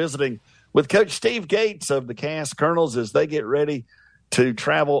studio, and we're visiting with Coach Steve Gates of the Cass Colonels as they get ready to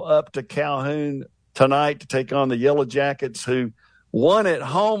travel up to Calhoun tonight to take on the Yellow Jackets, who won at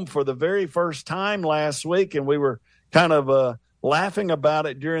home for the very first time last week. And we were kind of laughing about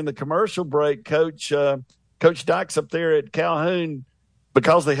it during the commercial break, Coach. Coach Dykes up there at Calhoun,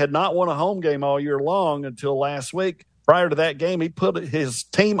 because they had not won a home game all year long until last week. Prior to that game, he put his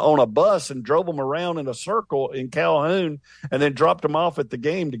team on a bus and drove them around in a circle in Calhoun and then dropped them off at the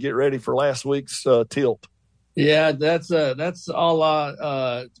game to get ready for last week's tilt. Yeah, that's all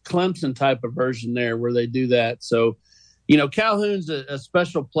Clemson type of version there where they do that. So, Calhoun's a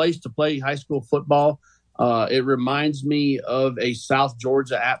special place to play high school football. It reminds me of a South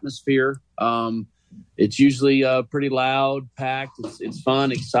Georgia atmosphere. It's usually pretty loud, packed. It's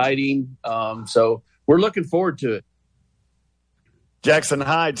fun, exciting. So we're looking forward to it. Jackson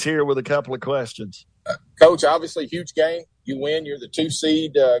Hyde's here with a couple of questions. Coach, obviously huge game. You win. You're the 2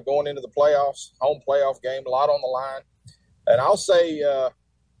 seed going into the playoffs, home playoff game, a lot on the line. And I'll say,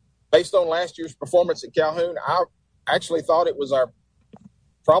 based on last year's performance at Calhoun, I actually thought it was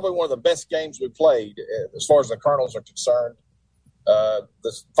probably one of the best games we played as far as the Colonels are concerned.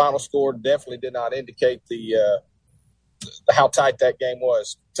 The final score definitely did not indicate how tight that game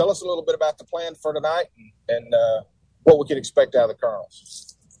was. Tell us a little bit about the plan for tonight and what we can expect out of the Colonels.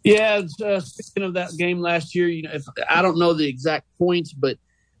 Yeah, speaking of that game last year, if I don't know the exact points, but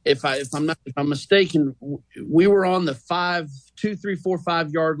if I'm mistaken, we were on the 2, 3, 4, 5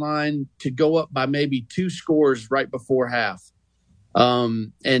 yard line to go up by maybe 2 scores right before half.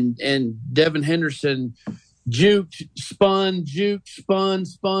 And Devin Henderson juked, spun,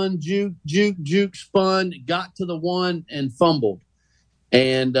 got to the 1 and fumbled.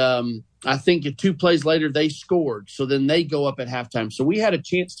 And I think 2 plays later they scored. So then they go up at halftime. So we had a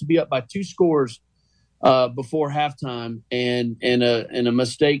chance to be up by 2 scores before halftime, and a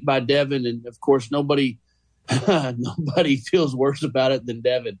mistake by Devin. And of course, nobody feels worse about it than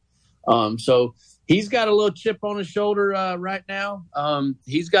Devin. So he's got a little chip on his shoulder right now.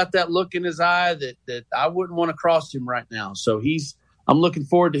 He's got that look in his eye that I wouldn't want to cross him right now. So I'm looking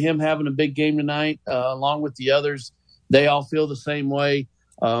forward to him having a big game tonight, along with the others. They all feel the same way.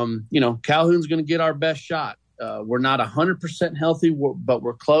 Calhoun's going to get our best shot. We're not 100% healthy, but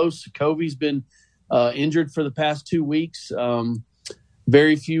we're close. Kobe's been injured for the past 2 weeks.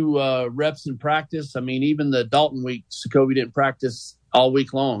 Very few reps in practice. I mean, even the Dalton week, Kobe didn't practice all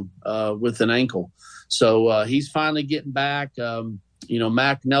week long with an ankle. So he's finally getting back.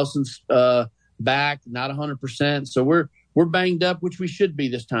 Mac Nelson's back, not 100%. So we're banged up, which we should be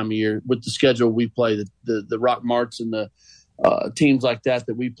this time of year with the schedule we play, the Rock Marts and the teams like that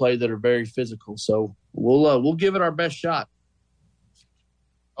we play that are very physical. So we'll give it our best shot.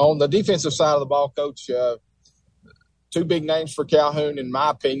 On the defensive side of the ball, Coach, 2 big names for Calhoun, in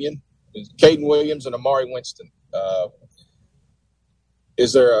my opinion, is Caden Williams and Amari Winston.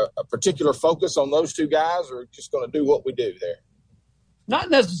 Is there a particular focus on those 2 guys, or just going to do what we do there?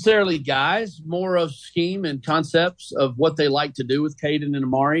 Not necessarily guys, more of scheme and concepts of what they like to do with Caden and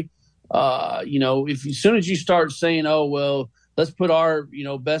Amari. If as soon as you start saying, oh, well, let's put our,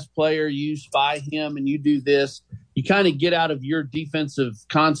 best player, you spy him and you do this, you kind of get out of your defensive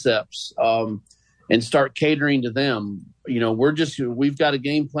concepts and start catering to them. We've got a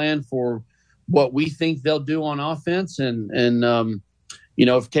game plan for what we think they'll do on offense. And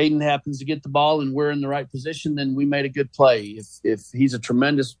if Caden happens to get the ball and we're in the right position, then we made a good play. If he's a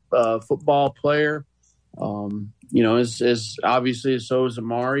tremendous football player, as obviously so is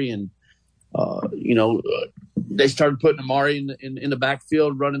Amari. And, they started putting Amari in the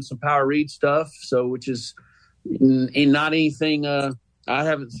backfield, running some power read stuff. So, which is not anything I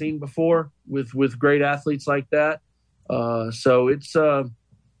haven't seen before with great athletes like that. So it's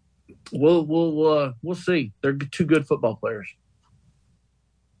we'll see. They're two good football players.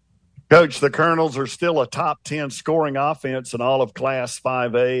 Coach, the Colonels are still a top 10 scoring offense in all of Class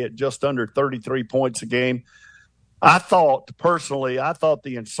 5A at just under 33 points a game. I thought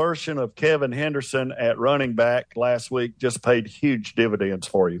the insertion of Kevin Henderson at running back last week just paid huge dividends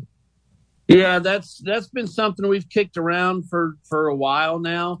for you. Yeah, that's been something we've kicked around for a while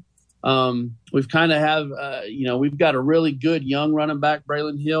now. We've kind of have, we've got a really good young running back,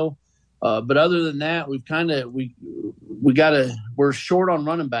 Braylon Hill. But other than that, we're short on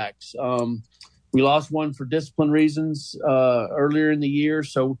running backs. We lost one for discipline reasons earlier in the year.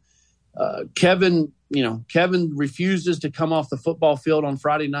 So Kevin refuses to come off the football field on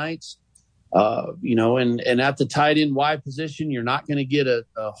Friday nights. And at the tight end wide position, you're not going to get a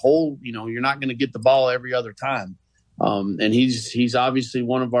whole, you're not going to get the ball every other time. And he's obviously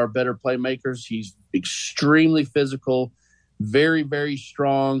one of our better playmakers. He's extremely physical, very, very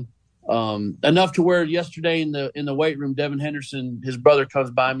strong. Enough to where yesterday in the weight room, Devin Henderson, his brother,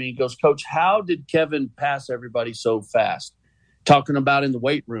 comes by me and goes, "Coach, how did Kevin pass everybody so fast?" Talking about in the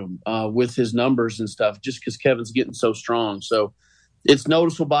weight room with his numbers and stuff, just because Kevin's getting so strong. So it's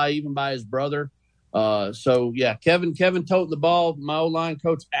noticeable even by his brother. Kevin toting the ball. My O-line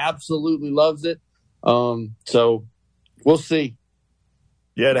coach absolutely loves it. So we'll see.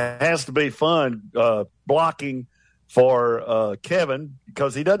 Yeah, it has to be fun blocking for Kevin,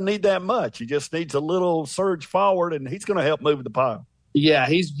 because he doesn't need that much. He just needs a little surge forward, and he's going to help move the pile. Yeah,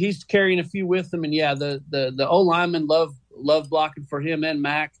 he's carrying a few with him, and the O linemen love blocking for him and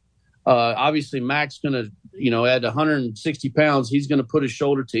Mac. Obviously, Mac's going to, at 160 pounds, he's going to put his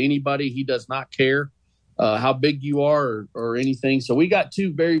shoulder to anybody. He does not care how big you are or anything. So we got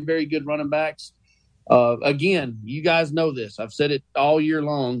two very, very good running backs. Again, you guys know this. I've said it all year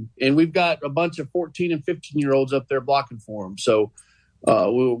long, and we've got a bunch of 14 and 15-year-olds up there blocking for them. So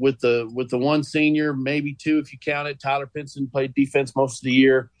with the one senior, maybe two if you count it, Tyler Pinson played defense most of the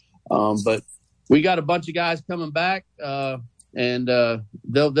year. But we got a bunch of guys coming back, and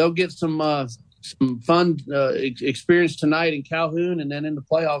they'll get some fun experience tonight in Calhoun and then in the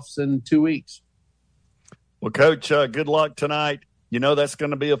playoffs in 2 weeks. Well, Coach, good luck tonight. That's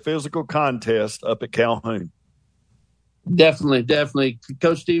going to be a physical contest up at Calhoun. Definitely.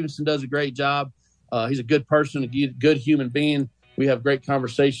 Coach Stevenson does a great job. He's a good person, a good human being. We have great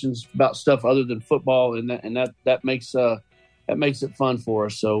conversations about stuff other than football, and that makes it fun for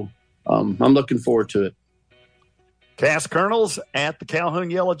us. So I'm looking forward to it. Cass Colonels at the Calhoun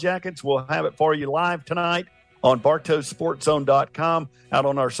Yellow Jackets. We'll have it for you live tonight on BartowSportsZone.com. Out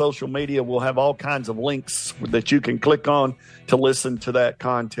on our social media, we'll have all kinds of links that you can click on to listen to that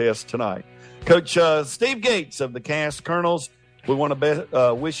contest tonight. Coach Steve Gates of the Cass Colonels, we want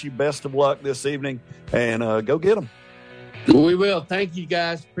to wish you best of luck this evening, and go get them. We will. Thank you,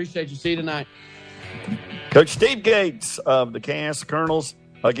 guys. Appreciate you. See you tonight. Coach Steve Gates of the Cass Colonels.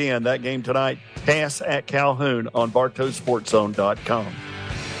 Again, that game tonight, Cass at Calhoun on BartowSportsZone.com.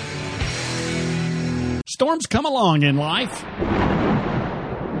 Storms come along in life.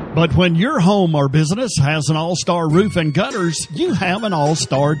 But when your home or business has an All-Star roof and gutters, you have an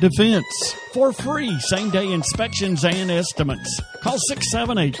All-Star Defense. For free same-day inspections and estimates, call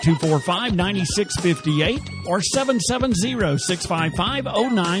 678-245-9658 or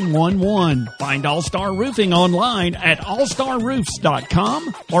 770-655-0911. Find All-Star Roofing online at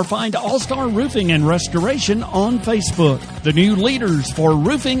allstarroofs.com or find All-Star Roofing and Restoration on Facebook. The new leaders for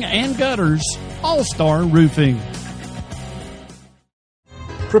roofing and gutters, All-Star Roofing.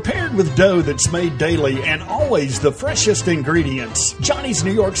 Prepared with dough that's made daily and always the freshest ingredients, Johnny's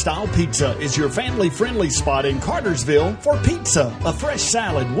New York Style Pizza is your family-friendly spot in Cartersville for pizza, a fresh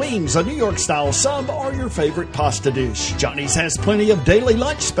salad, wings, a New York Style sub, or your favorite pasta dish. Johnny's has plenty of daily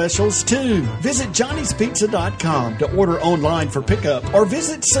lunch specials, too. Visit johnnyspizza.com to order online for pickup or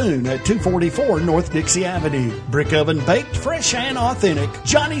visit soon at 244 North Dixie Avenue. Brick oven baked, fresh and authentic.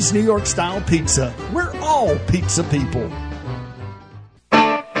 Johnny's New York Style Pizza. We're all pizza people.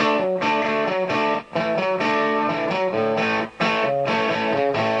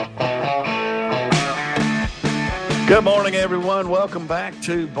 Good morning, everyone. Welcome back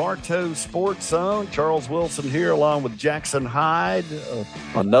to Bartow Sports Zone. Charles Wilson here along with Jackson Hyde,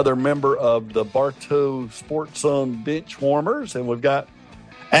 another member of the Bartow Sports Zone bench warmers. And we've got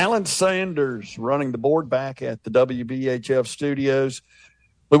Alan Sanders running the board back at the WBHF studios.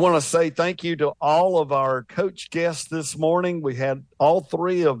 We want to say thank you to all of our coach guests this morning. We had all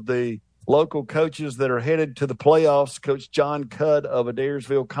three of the local coaches that are headed to the playoffs, Coach John Cudd of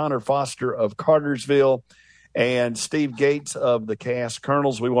Adairsville, Connor Foster of Cartersville, and Steve Gates of the Cass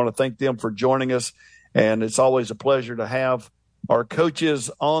Colonels. We want to thank them for joining us, and it's always a pleasure to have our coaches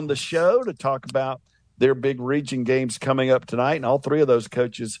on the show to talk about their big region games coming up tonight. And all three of those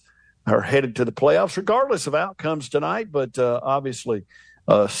coaches are headed to the playoffs, regardless of outcomes tonight, but obviously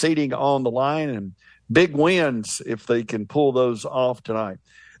seeding on the line and big wins if they can pull those off tonight.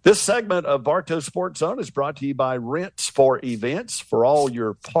 This segment of Bartow Sports Zone is brought to you by Rents for Events for all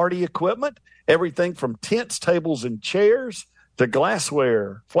your party equipment. Everything from tents, tables, and chairs to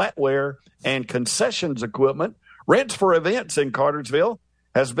glassware, flatware, and concessions equipment. Rents for Events in Cartersville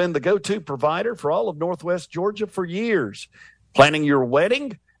has been the go-to provider for all of Northwest Georgia for years. Planning your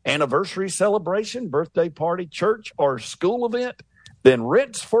wedding, anniversary celebration, birthday party, church, or school event? Then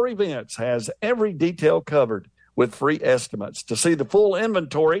Rents for Events has every detail covered with free estimates. To see the full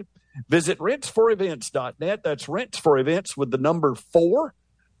inventory, visit rentsforevents.net. That's Rents for Events with the number 4.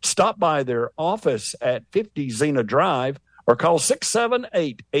 Stop by their office at 50 Xena Drive or call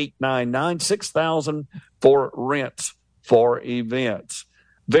 678-899-6000 for Rents for Events.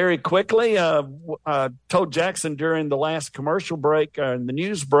 Very quickly, I told Jackson during the last commercial break and the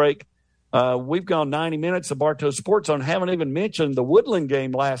news break, we've gone 90 minutes of Bartow Sports Zone. Haven't even mentioned the Woodland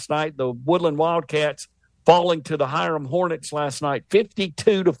game last night. The Woodland Wildcats falling to the Hiram Hornets last night,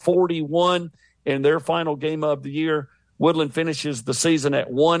 52-41 in their final game of the year. Woodland finishes the season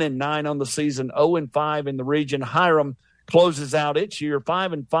at 1-9 on the season, 0-5 in the region. Hiram closes out its year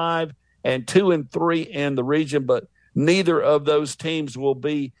 5-5 and 2-3 in the region, but neither of those teams will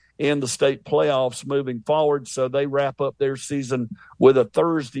be in the state playoffs moving forward, so they wrap up their season with a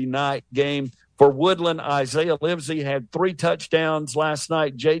Thursday night game. For Woodland, Isaiah Livesey had 3 touchdowns last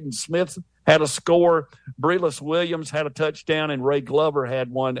night. Jaden Smith had a score. Brelis Williams had a touchdown, and Ray Glover had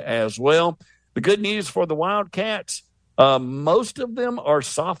one as well. The good news for the Wildcats, most of them are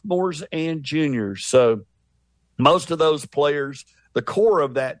sophomores and juniors. So most of those players, the core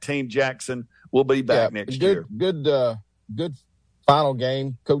of that team, Jackson, will be back next year. Good final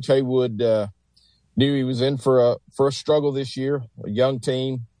game. Coach Haywood knew he was in for a struggle this year. A young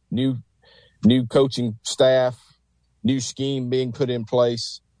team, new coaching staff, new scheme being put in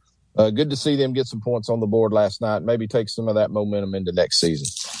place. Good to see them get some points on the board last night. Maybe take some of that momentum into next season.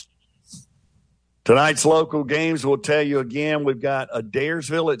 Tonight's local games will tell you again, we've got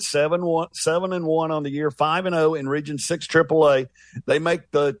Adairsville at 7-1 on the year, 5-0 in Region 6 AAA. They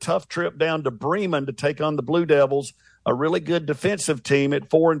make the tough trip down to Bremen to take on the Blue Devils, a really good defensive team at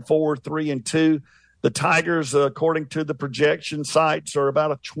 4-4, 3-2. The Tigers, according to the projection sites, are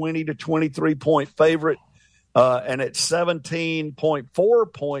about a 20 to 23 point favorite, and at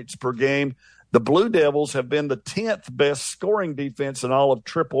 17.4 points per game. The Blue Devils have been the 10th best scoring defense in all of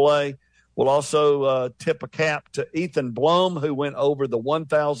AAA. We'll also tip a cap to Ethan Blom, who went over the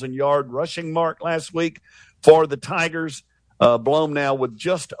 1,000-yard rushing mark last week for the Tigers. Blom now with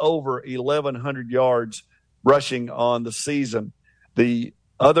just over 1,100 yards rushing on the season. The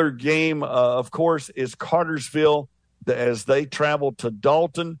other game, of course, is Cartersville as they travel to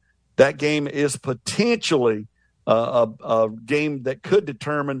Dalton. That game is potentially a game that could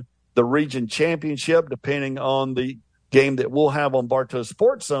determine the region championship, depending on the game that we'll have on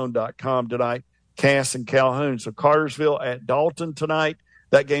BartowSportsZone.com tonight, Cass and Calhoun. So Cartersville at Dalton tonight.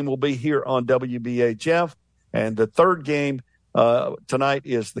 That game will be here on WBHF. And the third game tonight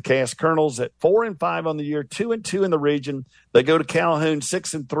is the Cass Colonels at 4-5 on the year, 2-2 in the region. They go to Calhoun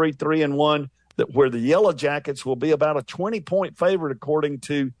 6-3, 3-1, where the Yellow Jackets will be about a 20-point favorite according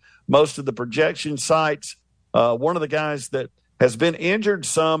to most of the projection sites. One of the guys that has been injured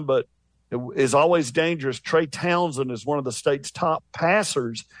some, but is always dangerous, Trey Townsend, is one of the state's top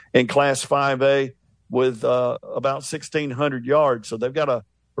passers in Class 5A with about 1,600 yards. So they've got a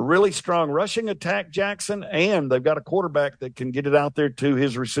really strong rushing attack, Jackson, and they've got a quarterback that can get it out there to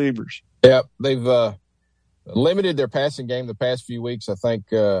his receivers. Yeah, they've limited their passing game the past few weeks. I think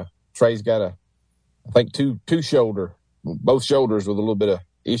Trey's got both shoulders with a little bit of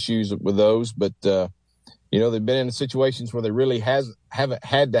issues with those, but they've been in situations where they really haven't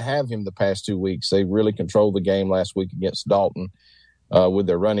had to have him the past 2 weeks. They really controlled the game last week against Dalton with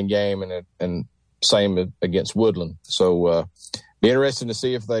their running game, and same against Woodland. So be interesting to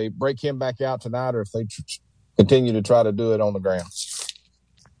see if they break him back out tonight or if they continue to try to do it on the ground.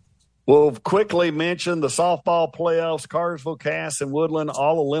 We'll quickly mention the softball playoffs. Cartersville, Cass, and Woodland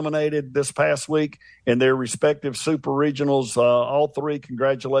all eliminated this past week in their respective super regionals. All three,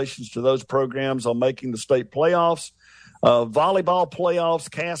 congratulations to those programs on making the state playoffs. Volleyball playoffs,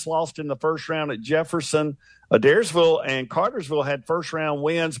 Cass lost in the first round at Jefferson. Adairsville and Cartersville had first-round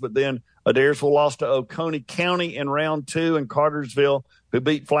wins, but then Adairsville lost to Oconee County in round 2, and Cartersville, who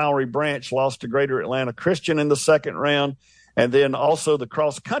beat Flowery Branch, lost to Greater Atlanta Christian in the second round. And then also the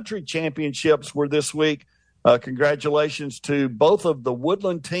cross-country championships were this week. Congratulations to both of the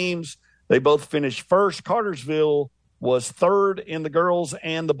Woodland teams. They both finished first. Cartersville was third in the girls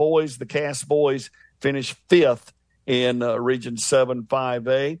and the boys. The Cass boys finished fifth in Region 7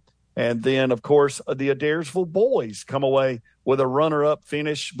 5A. And then, of course, the Adairsville boys come away with a runner-up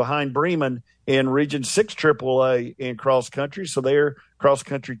finish behind Bremen in Region 6 AAA in cross-country. So their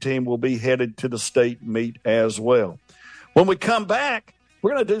cross-country team will be headed to the state meet as well. When we come back,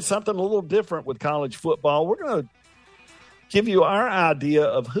 we're going to do something a little different with college football. We're going to give you our idea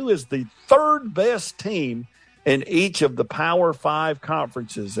of who is the third best team in each of the Power 5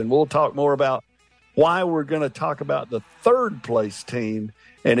 conferences. And we'll talk more about why we're going to talk about the third place team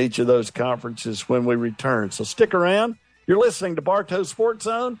in each of those conferences when we return. So stick around. You're listening to Bartow Sports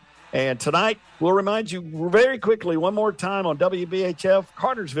Zone. And tonight, we'll remind you very quickly one more time on WBHF,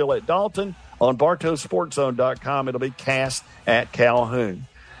 Cartersville at Dalton, on BartowSportsZone.com. It'll be Cass at Calhoun.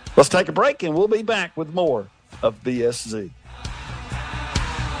 Let's take a break, and we'll be back with more of BSZ.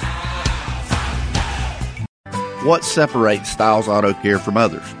 What separates Styles Auto Care from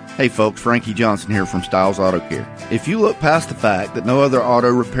others? Hey folks, Frankie Johnson here from Styles Auto Care. If you look past the fact that no other auto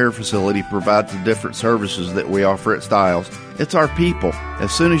repair facility provides the different services that we offer at Styles, it's our people.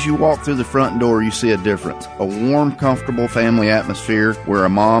 As soon as you walk through the front door, you see a difference. A warm, comfortable family atmosphere where a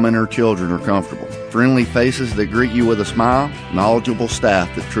mom and her children are comfortable. Friendly faces that greet you with a smile. Knowledgeable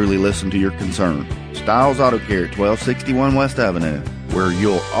staff that truly listen to your concern. Styles Auto Care at 1261 West Avenue, where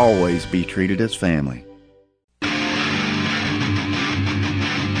you'll always be treated as family.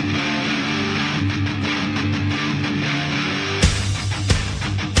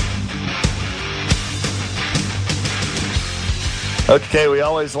 Okay, we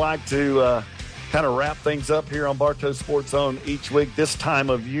always like to kind of wrap things up here on Bartow Sports Zone each week this time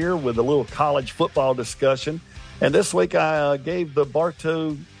of year with a little college football discussion. And this week I gave the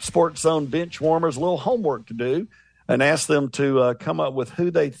Bartow Sports Zone bench warmers a little homework to do and asked them to come up with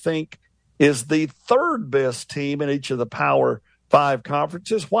who they think is the third best team in each of the Power 5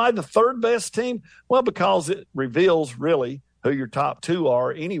 conferences. Why the third best team? Well, because it reveals really who your top two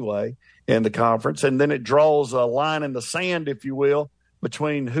are anyway in the conference, and then it draws a line in the sand, if you will,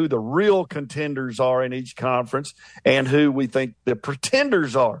 between who the real contenders are in each conference and who we think the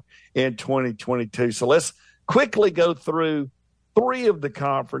pretenders are in 2022. So let's quickly go through three of the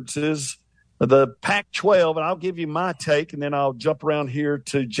conferences, the Pac-12, and I'll give you my take, and then I'll jump around here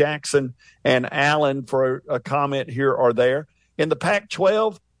to Jackson and Allen for a comment here or there. In the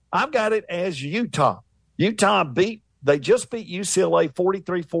Pac-12, I've got it as Utah. They just beat UCLA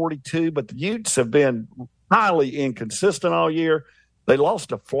 43-42, but the Utes have been highly inconsistent all year. They lost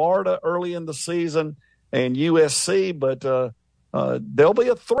to Florida early in the season and USC, but they'll be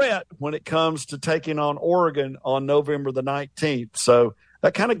a threat when it comes to taking on Oregon on November the 19th. So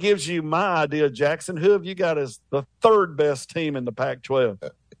that kind of gives you my idea, Jackson. Who have you got as the third best team in the Pac-12?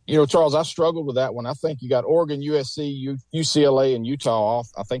 You know, Charles, I struggled with that one. I think you got Oregon, USC, UCLA, and Utah off.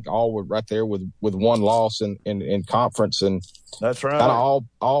 I think all were right there with one loss in conference, and that's right. Kind of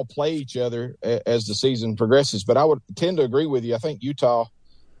all play each other as the season progresses. But I would tend to agree with you. I think Utah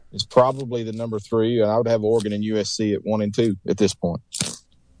is probably the number 3, and I would have Oregon and USC at 1 and 2 at this point.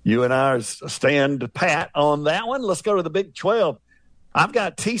 You and I stand pat on that one. Let's go to the Big 12. I've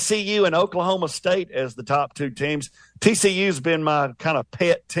got TCU and Oklahoma State as the top two teams. TCU's been my kind of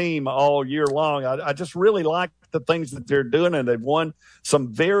pet team all year long. I just really like the things that they're doing, and they've won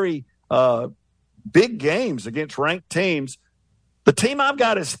some very big games against ranked teams. The team I've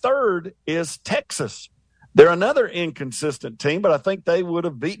got as third is Texas. They're another inconsistent team, but I think they would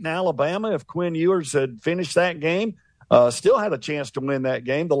have beaten Alabama if Quinn Ewers had finished that game. Still had a chance to win that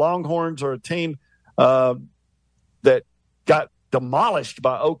game. The Longhorns are a team that got demolished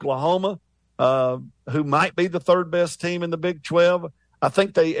by Oklahoma, who might be the third best team in the Big 12. I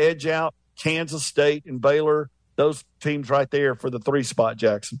think they edge out Kansas State and Baylor, those teams right there for the 3 spot,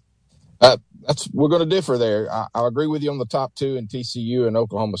 Jackson. We're going to differ there. I agree with you on the top 2 in TCU and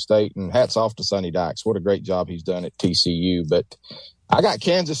Oklahoma State, and hats off to Sonny Dykes. What a great job he's done at TCU. But I got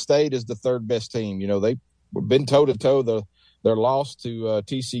Kansas State as the third best team. You know, they've been toe-to-toe. Their loss to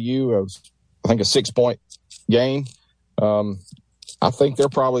TCU was, I think, a 6-point game. I think they're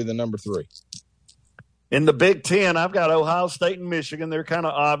probably the number 3. In the Big Ten, I've got Ohio State and Michigan. They're kind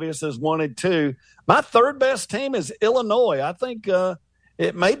of obvious as 1 and 2. My third best team is Illinois. I think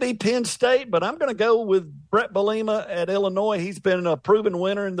it may be Penn State, but I'm going to go with Brett Bielema at Illinois. He's been a proven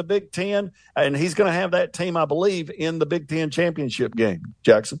winner in the Big Ten, and he's going to have that team, I believe, in the Big Ten championship game.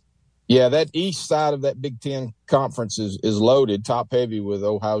 Jackson? Yeah, that east side of that Big Ten conference is loaded, top-heavy with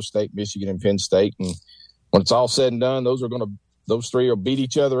Ohio State, Michigan, and Penn State. And when it's all said and done, those 3 will beat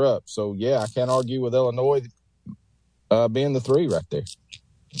each other up. So, yeah, I can't argue with Illinois being the 3 right there.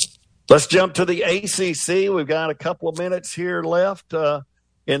 Let's jump to the ACC. We've got a couple of minutes here left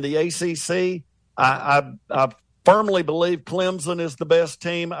in the ACC. I firmly believe Clemson is the best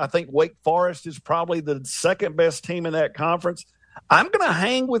team. I think Wake Forest is probably the second best team in that conference. I'm going to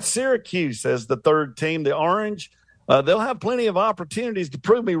hang with Syracuse as the third team, the Orange. They'll have plenty of opportunities to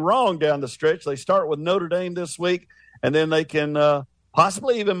prove me wrong down the stretch. They start with Notre Dame this week, and then they can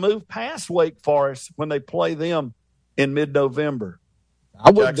possibly even move past Wake Forest when they play them in mid-November.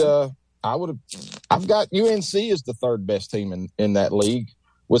 I've got UNC as the third best team in that league,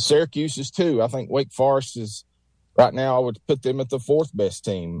 with Syracuse's 2. I think Wake Forest is right now. I would put them at the 4th best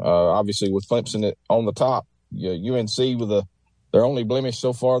team. Obviously, with Clemson on the top. UNC with their only blemish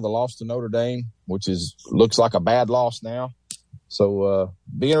so far, the loss to Notre Dame, which looks like a bad loss now. So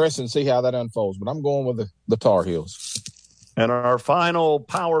be interesting to see how that unfolds. But I'm going with the Tar Heels. And our final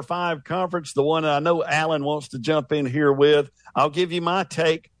Power 5 conference, the one I know Alan wants to jump in here with, I'll give you my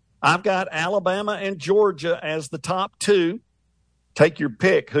take. I've got Alabama and Georgia as the top 2. Take your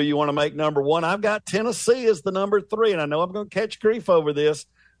pick who you want to make number 1. I've got Tennessee as the number 3, and I know I'm going to catch grief over this.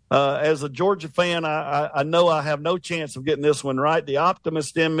 As a Georgia fan, I know I have no chance of getting this one right. The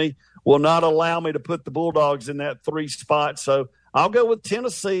optimist in me will not allow me to put the Bulldogs in that 3 spot. So I'll go with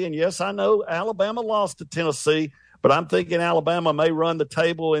Tennessee. And, yes, I know Alabama lost to Tennessee, but I'm thinking Alabama may run the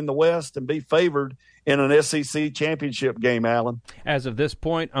table in the West and be favored in an SEC championship game, Alan. As of this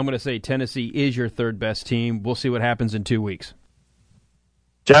point, I'm going to say Tennessee is your third best team. We'll see what happens in 2 weeks.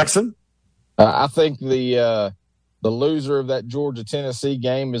 Jackson? I think the loser of that Georgia-Tennessee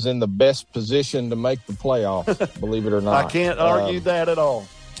game is in the best position to make the playoffs, believe it or not. I can't argue that at all.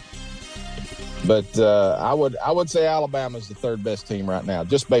 But I would say Alabama's the third best team right now,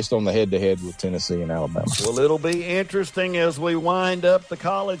 just based on the head-to-head with Tennessee and Alabama. Well, it'll be interesting as we wind up the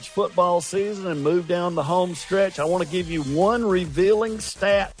college football season and move down the home stretch. I want to give you one revealing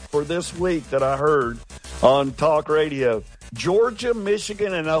stat for this week that I heard on Talk Radio. Georgia,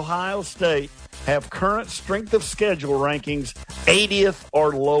 Michigan, and Ohio State have current strength of schedule rankings 80th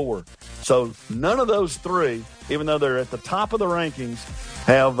or lower. So none of those 3, even though they're at the top of the rankings,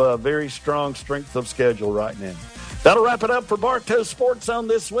 have a very strong strength of schedule right now. That'll wrap it up for Bartow Sports Zone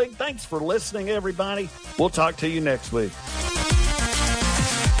this week. Thanks for listening, everybody. We'll talk to you next week.